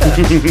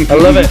 I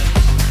love it.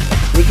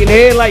 You can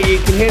hear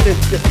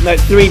there's like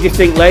 3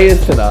 distinct layers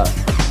to that.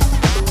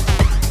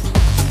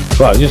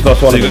 Well, I just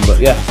lost one of them, but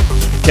yeah.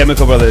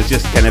 Chemical Brothers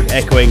just kind of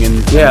echoing and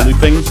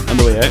looping on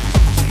the way out.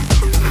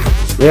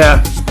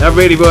 Yeah, that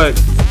really works.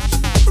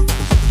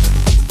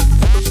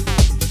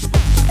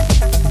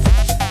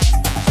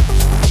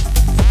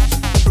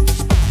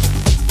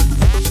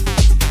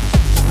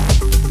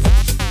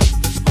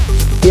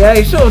 Yeah,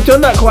 he's sort of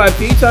done that quite a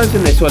few times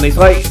in this one. It's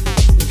like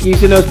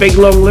using those big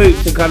long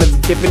loops and kind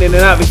of dipping in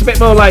and out. It's a bit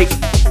more like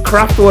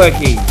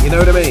Kraftwerky, you know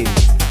what I mean?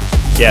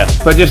 Yeah.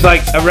 But just like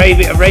a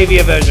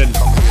ravia version.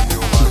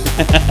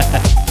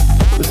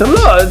 There's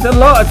a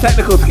lot of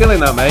technical skill in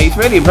that, mate. It's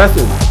really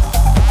impressive.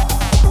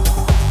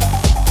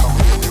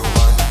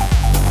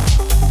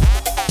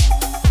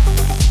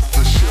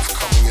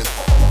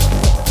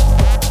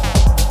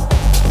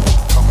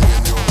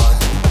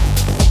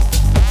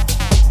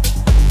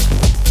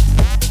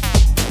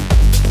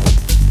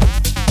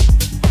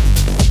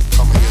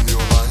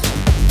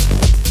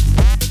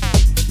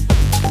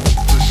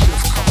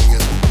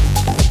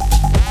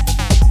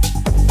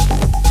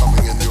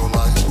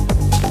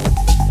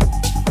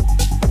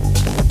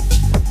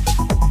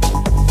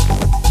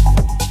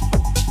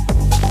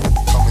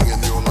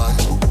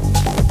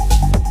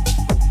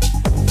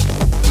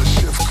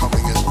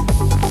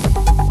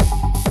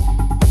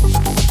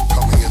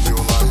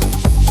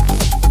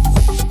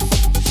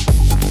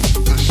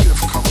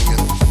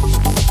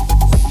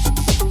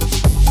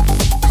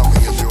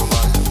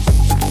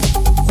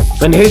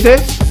 And who's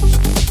this?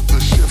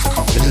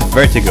 This is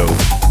Vertigo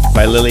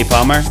by Lily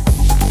Palmer.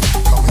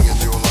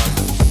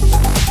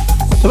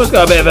 Someone's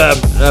got a bit of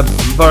a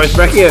Boris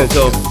Brejcha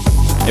sort of.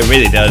 It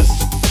really does.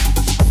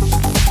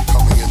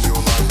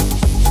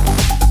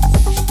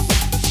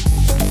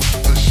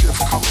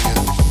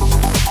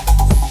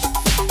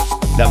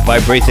 That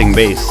vibrating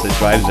bass that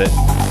drives it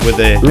with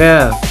a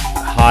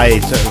high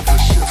sort of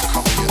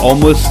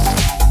almost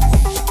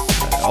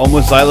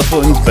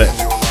xylophones, but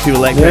too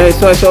electric. Yeah,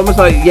 so it's almost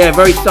like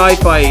very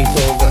sci-fi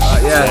sort of.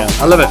 Yeah,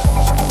 I love it.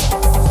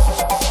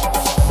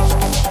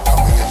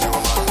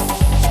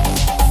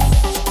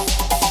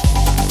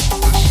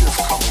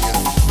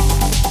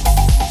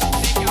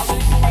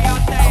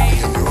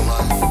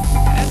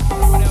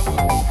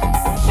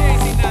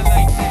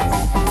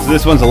 So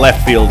this one's a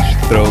left field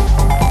throw.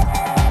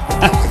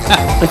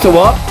 It's a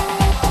what?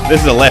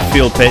 This is a left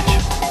field pitch.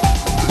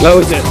 Low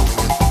is it?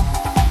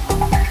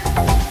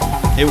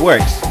 It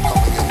works,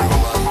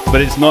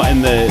 but it's not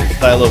in the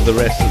style of the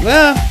rest.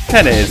 Well,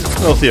 kind of is.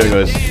 We'll see how it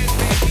goes.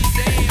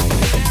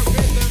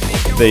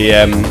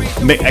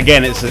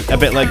 Again, it's a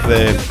bit like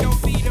the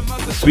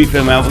Sweet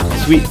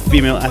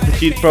Female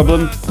Attitude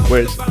problem,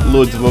 where it's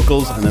loads of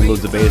vocals and then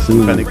loads of bass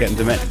and trying to get them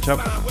to match up.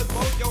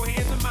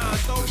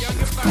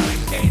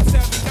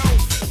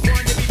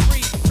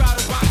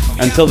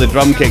 Until the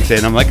drum kicks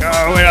in, I'm like,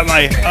 oh, where am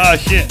I? Oh,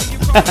 shit.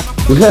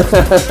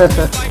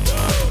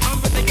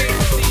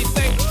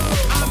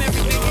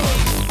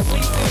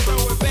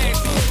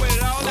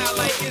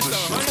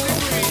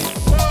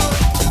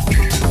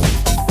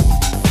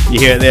 You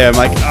hear it there, I'm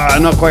like,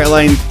 I'm not quite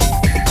aligned.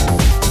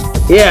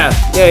 Yeah,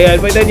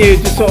 but then you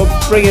just sort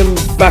of bring them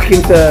back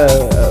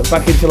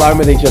into line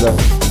with each other.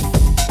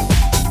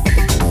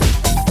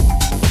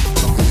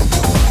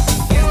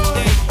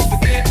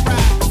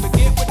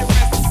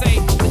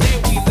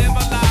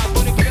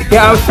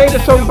 Yeah, I would say the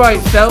song by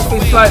itself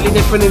is slightly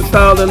different in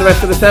style than the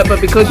rest of the set,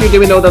 but because you're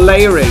doing all the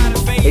layering,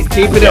 it's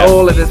keeping it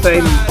all at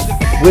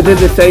within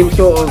the same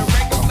sort of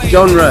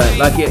genre.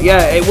 Like,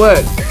 it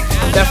works,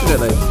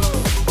 definitely.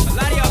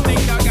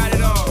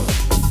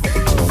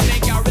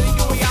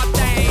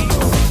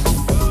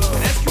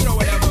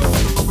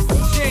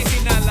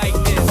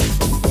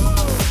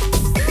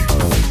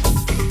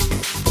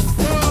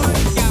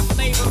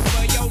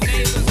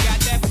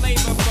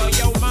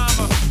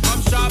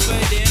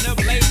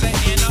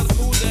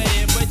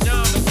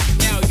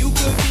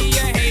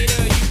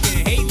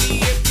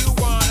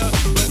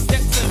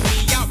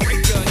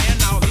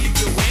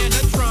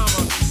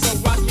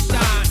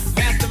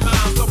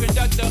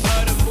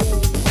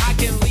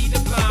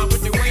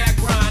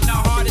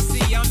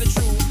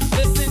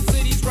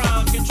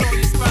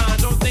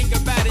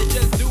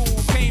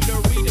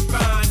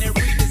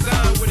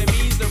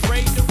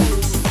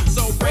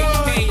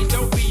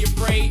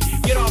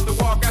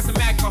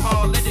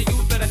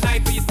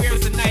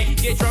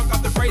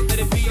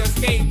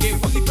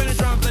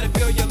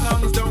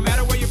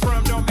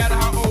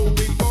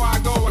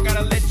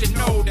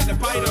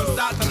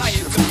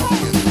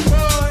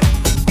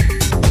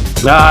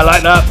 I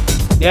like that.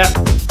 Yeah.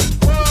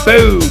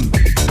 Boom.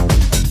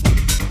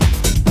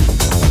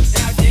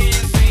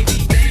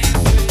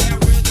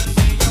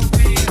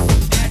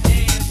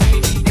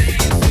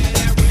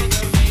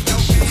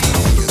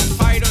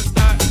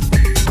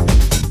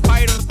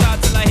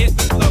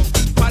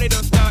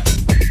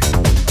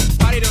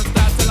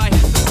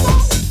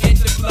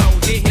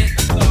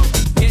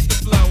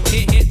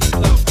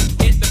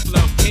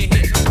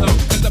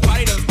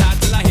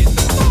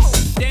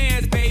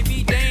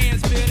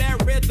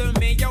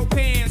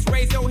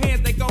 Raise your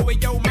hands, let go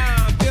of your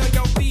mind. Feel your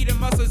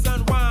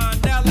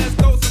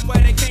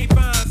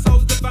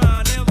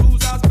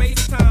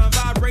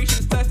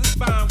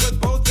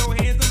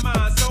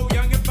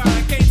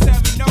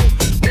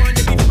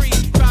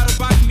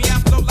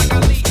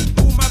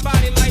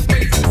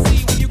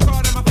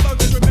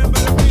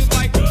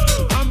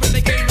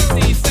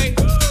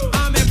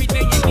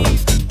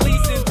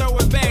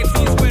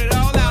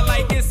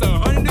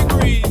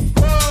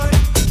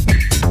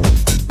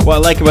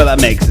like about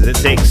that mix is it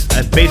takes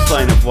a bass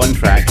line of one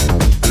track,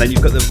 and then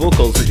you've got the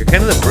vocals, which are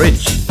kind of the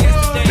bridge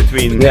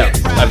between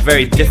a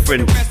very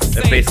different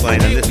bass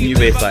line and this new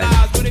bass line,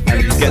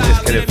 and you get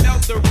this kind of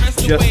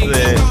just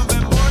the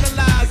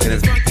kind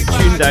of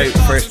tuned out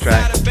first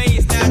track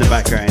in the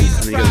background,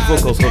 and then you got the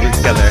vocals holding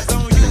together,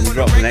 and then you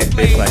drop the next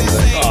bass line. You're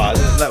like, oh,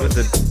 that was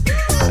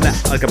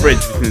like a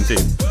bridge between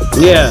the two.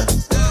 Yeah.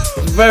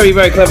 Very,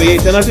 very clever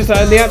use, and I just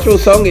and the actual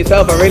song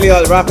itself, I really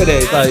like the rap in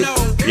it. It's like,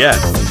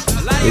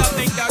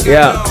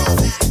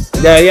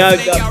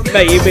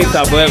 mate, you mixed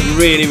that work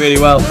really, really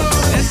well.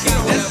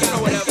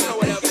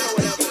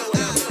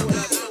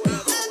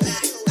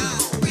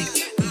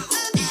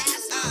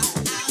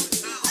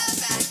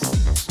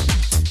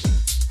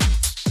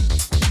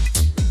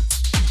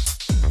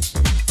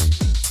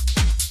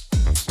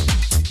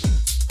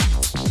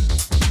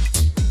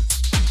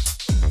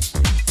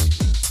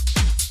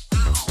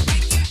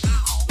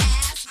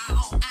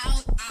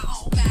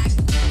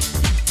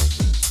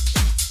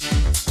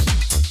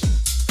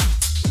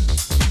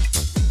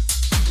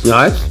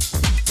 Nice.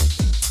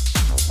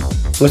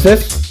 What's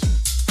this?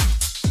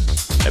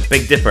 A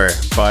Big Dipper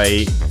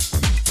by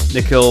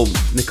Nicole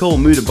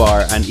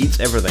Mudabar and Eats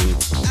Everything.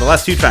 The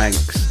last two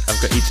tracks I've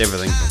got Eats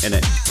Everything in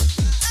it.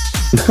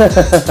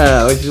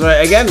 Which is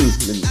right again,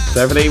 it's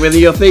everything with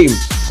your theme.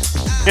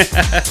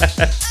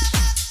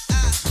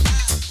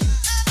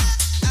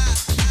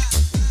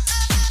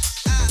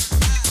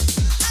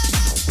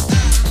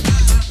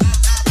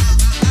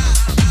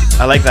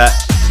 I like that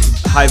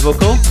high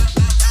vocal.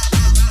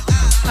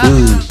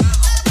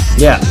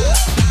 Yeah.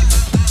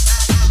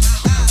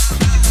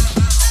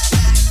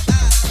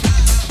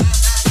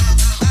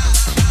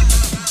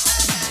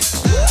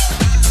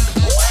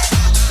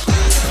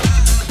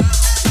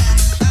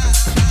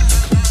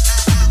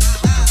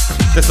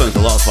 This one's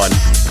a lot of fun.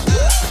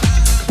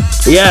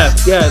 Yeah,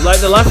 like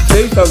the last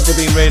two songs have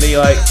been really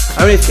like,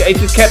 I mean, it's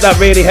just kept that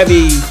really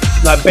heavy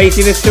like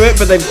bassiness to it,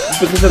 but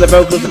because of the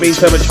vocals have been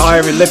so much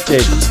higher and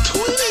lifted.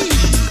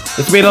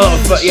 It's been a lot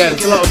of fun,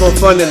 it's a lot more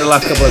fun in the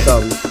last couple of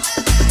songs.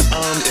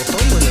 If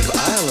I'm in the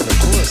island, of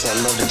course,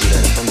 I'd love to do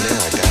that. If I'm there,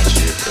 I got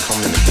you. If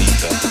I'm in the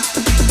pizza,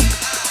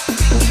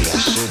 hopefully I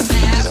should be,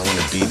 because I want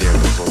to be there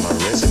before my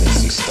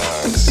residency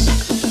starts.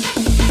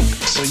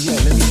 So yeah,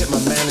 let me hit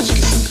my manager,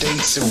 get some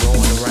dates and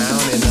rolling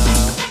around, and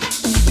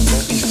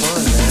that'd be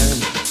fun,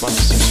 man. Watch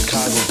some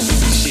Chicago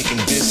chicken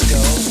disco.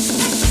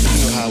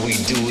 You know how we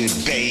do it,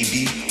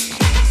 baby.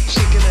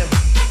 Shaking that,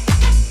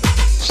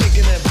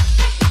 shaking that.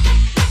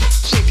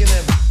 Shaking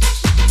that,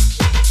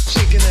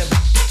 shaking that,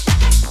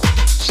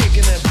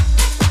 shaking that,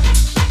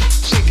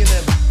 shaking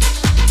that,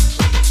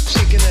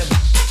 shaking that,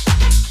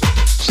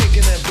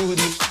 shaking that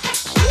booty,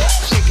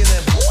 shaking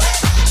that,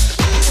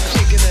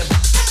 shaking that,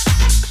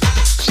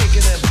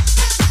 shaking that,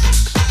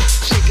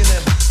 shaking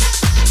that,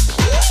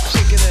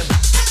 shaking that,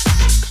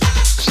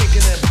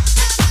 shaking that,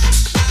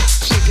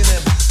 shaking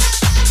that,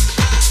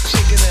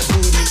 shaking that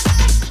booty,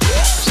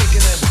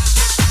 shaking that,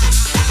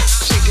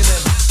 shaking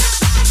that,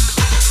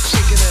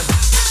 shaking that.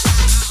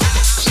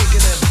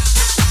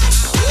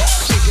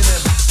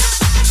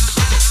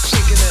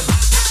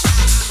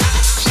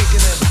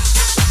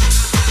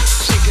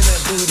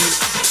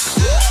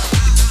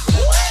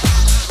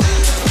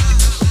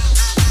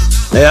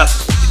 Yeah,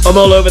 I'm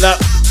all over that.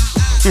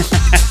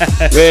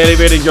 Really,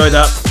 really enjoyed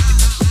that.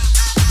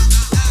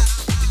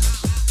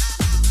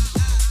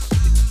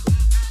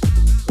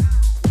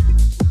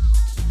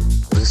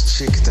 This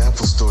chick at the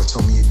Apple store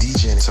told me you're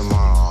DJing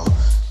tomorrow.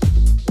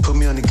 Put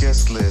me on the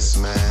guest list,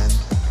 man.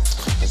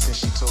 And since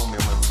she told me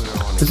I'm gonna put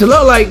her on the There's a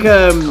lot of like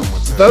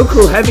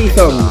vocal heavy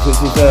songs,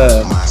 which is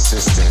my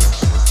assistant.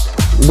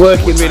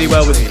 working really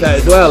well with the set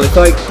as well. It's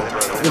like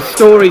the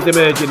stories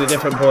emerging at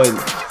different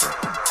points.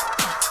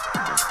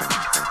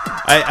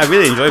 I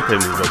really enjoy playing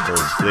with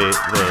vocals.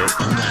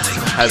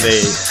 How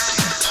they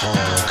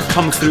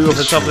come through over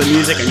the top of the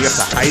music, and you have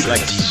to hide,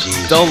 like,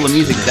 dull the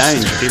music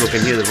down so people can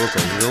hear the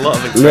vocals. There's a lot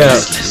of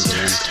experimentation.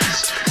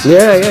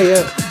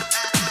 Yeah.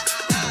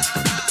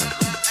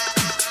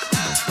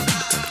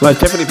 Well,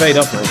 it's definitely paid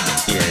off, mate.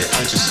 Yeah,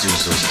 I just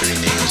use those three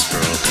names, bro,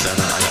 because I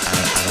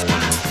don't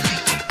want to.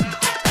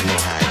 I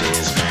know how it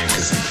is, man,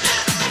 because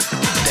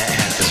that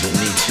happens with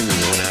me too.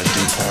 When I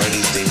do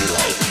parties, they be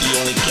like, you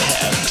only can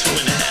have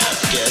 2.5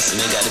 guests, and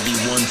they got to be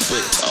 1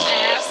 foot tall.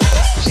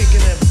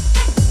 Shaking up,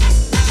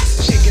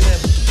 shaking up,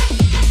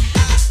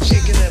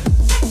 shaking up,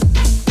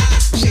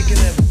 shaking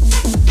up,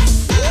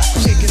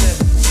 shaking up,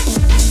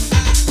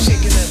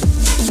 shaking up,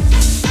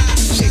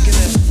 shaking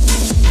up,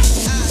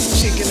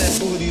 shaking that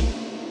booty.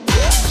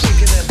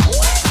 Shaking up,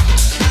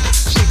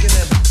 shaking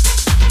up,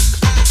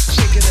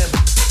 shaking up,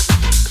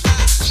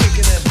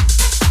 shaking up,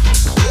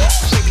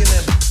 shaking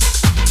up,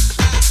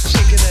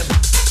 shaking up,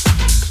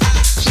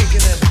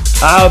 shaking up.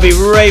 I'll be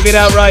raving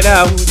out right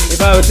now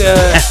if I was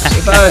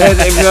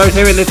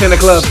hearing this in a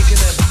club.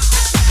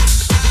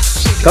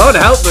 Can't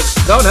help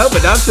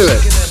but dance to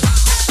it.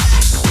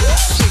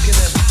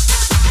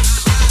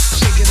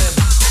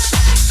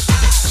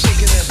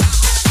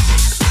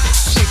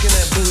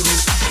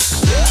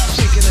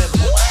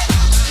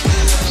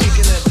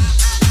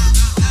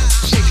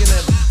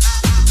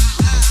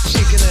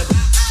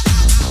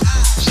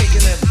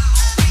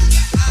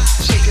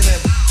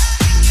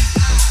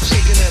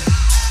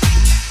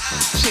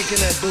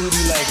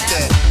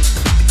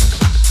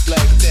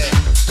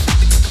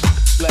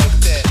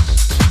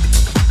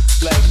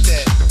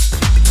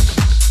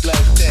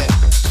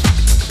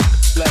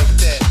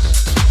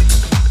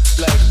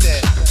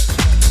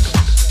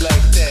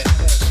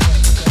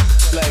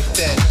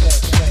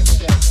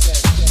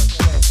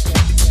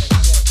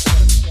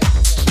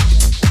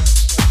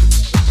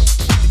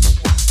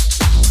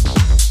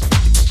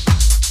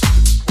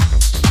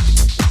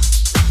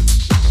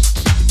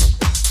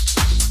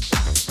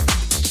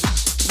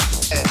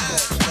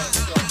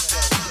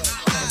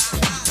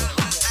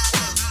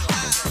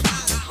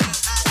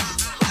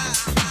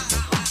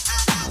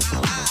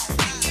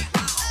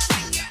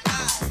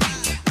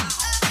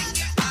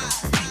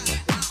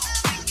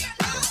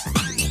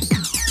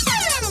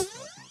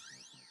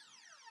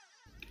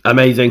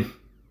 Amazing.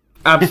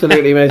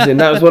 Absolutely amazing.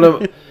 That was one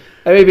of...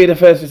 Let me be the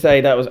first to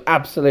say that was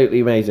absolutely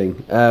amazing.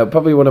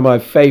 Probably one of my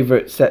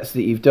favourite sets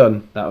that you've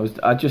done.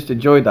 I just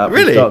enjoyed that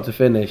from start to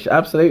finish.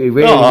 Absolutely,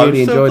 really I'm so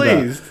enjoyed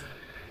pleased. that.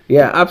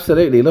 Yeah,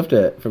 absolutely loved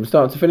it from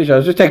start to finish. I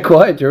was just dead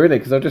quiet during it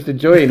because I was just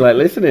enjoying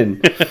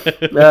listening.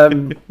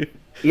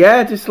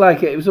 Yeah, just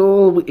like it was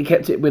all. It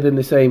kept it within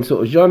the same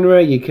sort of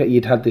genre.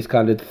 You'd had this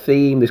kind of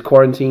theme, this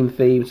quarantine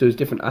theme. So there's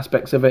different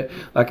aspects of it.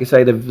 Like I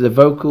say, the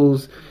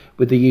vocals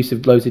with the use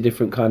of loads of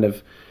different kind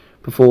of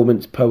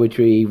performance,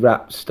 poetry,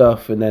 rap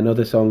stuff, and then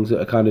other songs that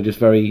are kind of just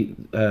very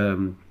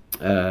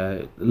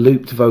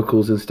looped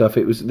vocals and stuff.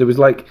 There was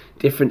like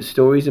different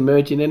stories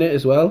emerging in it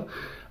as well.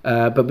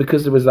 But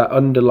because there was that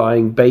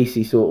underlying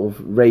bassy sort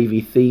of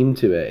ravey theme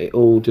to it, it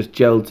all just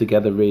gelled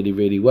together really,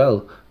 really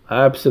well.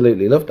 I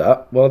absolutely loved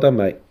that. Well done,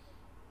 mate.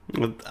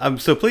 Well, I'm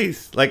so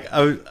pleased. Like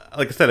I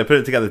said, I put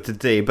it together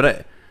today,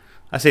 but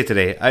I say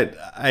today,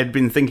 I'd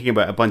been thinking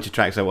about a bunch of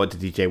tracks I wanted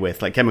to DJ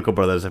with, like Chemical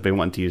Brothers I've been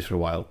wanting to use for a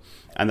while.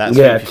 And that's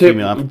two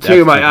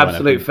of my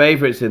absolute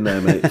favourites in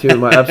there, mate. Two of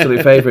my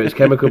absolute favourites,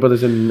 Chemical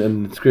Brothers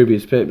and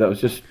Scroobius Pip. That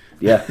was just,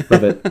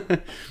 love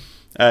it.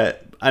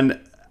 And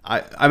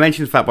I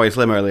mentioned Fatboy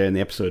Slim earlier in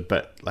the episode,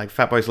 but like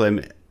Fatboy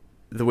Slim,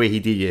 the way he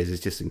DJs is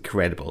just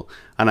incredible.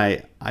 And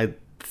I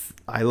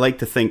like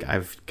to think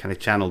I've kind of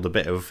channeled a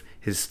bit of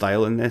his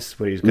style in this,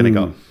 where he's kind of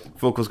got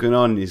vocals going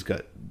on, he's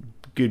got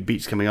good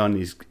beats coming on,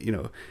 he's in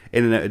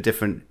and out of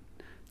different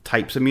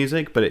types of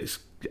music, but it's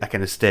a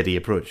kind of steady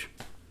approach.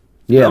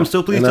 Yeah, I'm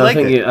still pleased to like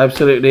it.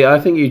 Absolutely, I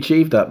think you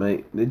achieved that,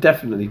 mate.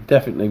 Definitely,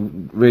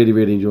 really,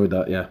 really enjoyed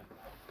that. Yeah.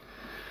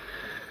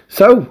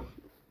 So,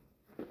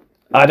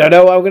 I don't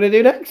know what I'm going to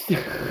do next.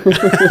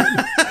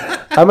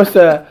 I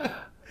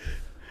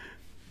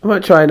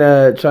might try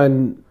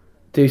and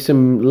do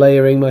some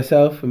layering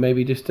myself, and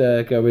maybe just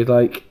go with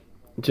like,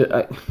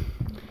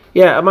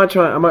 I might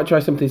try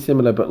something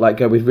similar, but like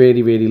go with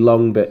really, really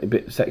long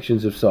bit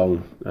sections of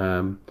song,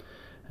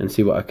 and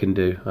see what I can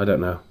do. I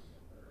don't know.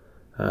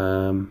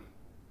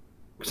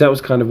 Because that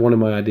was kind of one of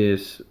my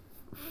ideas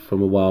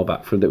from a while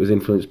back, that was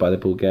influenced by the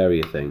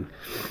Bulgaria thing.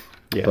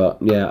 Yeah. But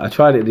yeah, I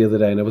tried it the other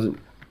day and I wasn't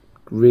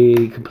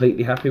really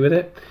completely happy with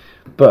it.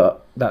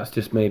 But that's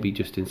just maybe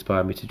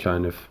inspired me to try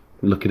and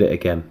look at it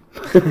again.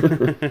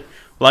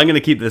 Well, I'm going to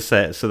keep this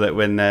set so that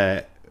when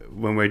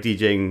we're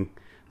DJing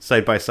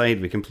side by side,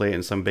 we can play it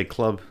in some big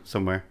club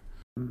somewhere.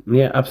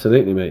 Yeah,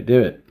 absolutely, mate.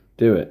 Do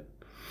it.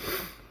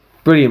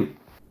 Brilliant.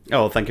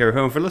 Oh, well, thank you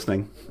everyone for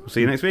listening. We'll see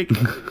you next week.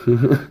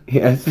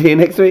 Yeah, see you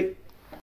next week.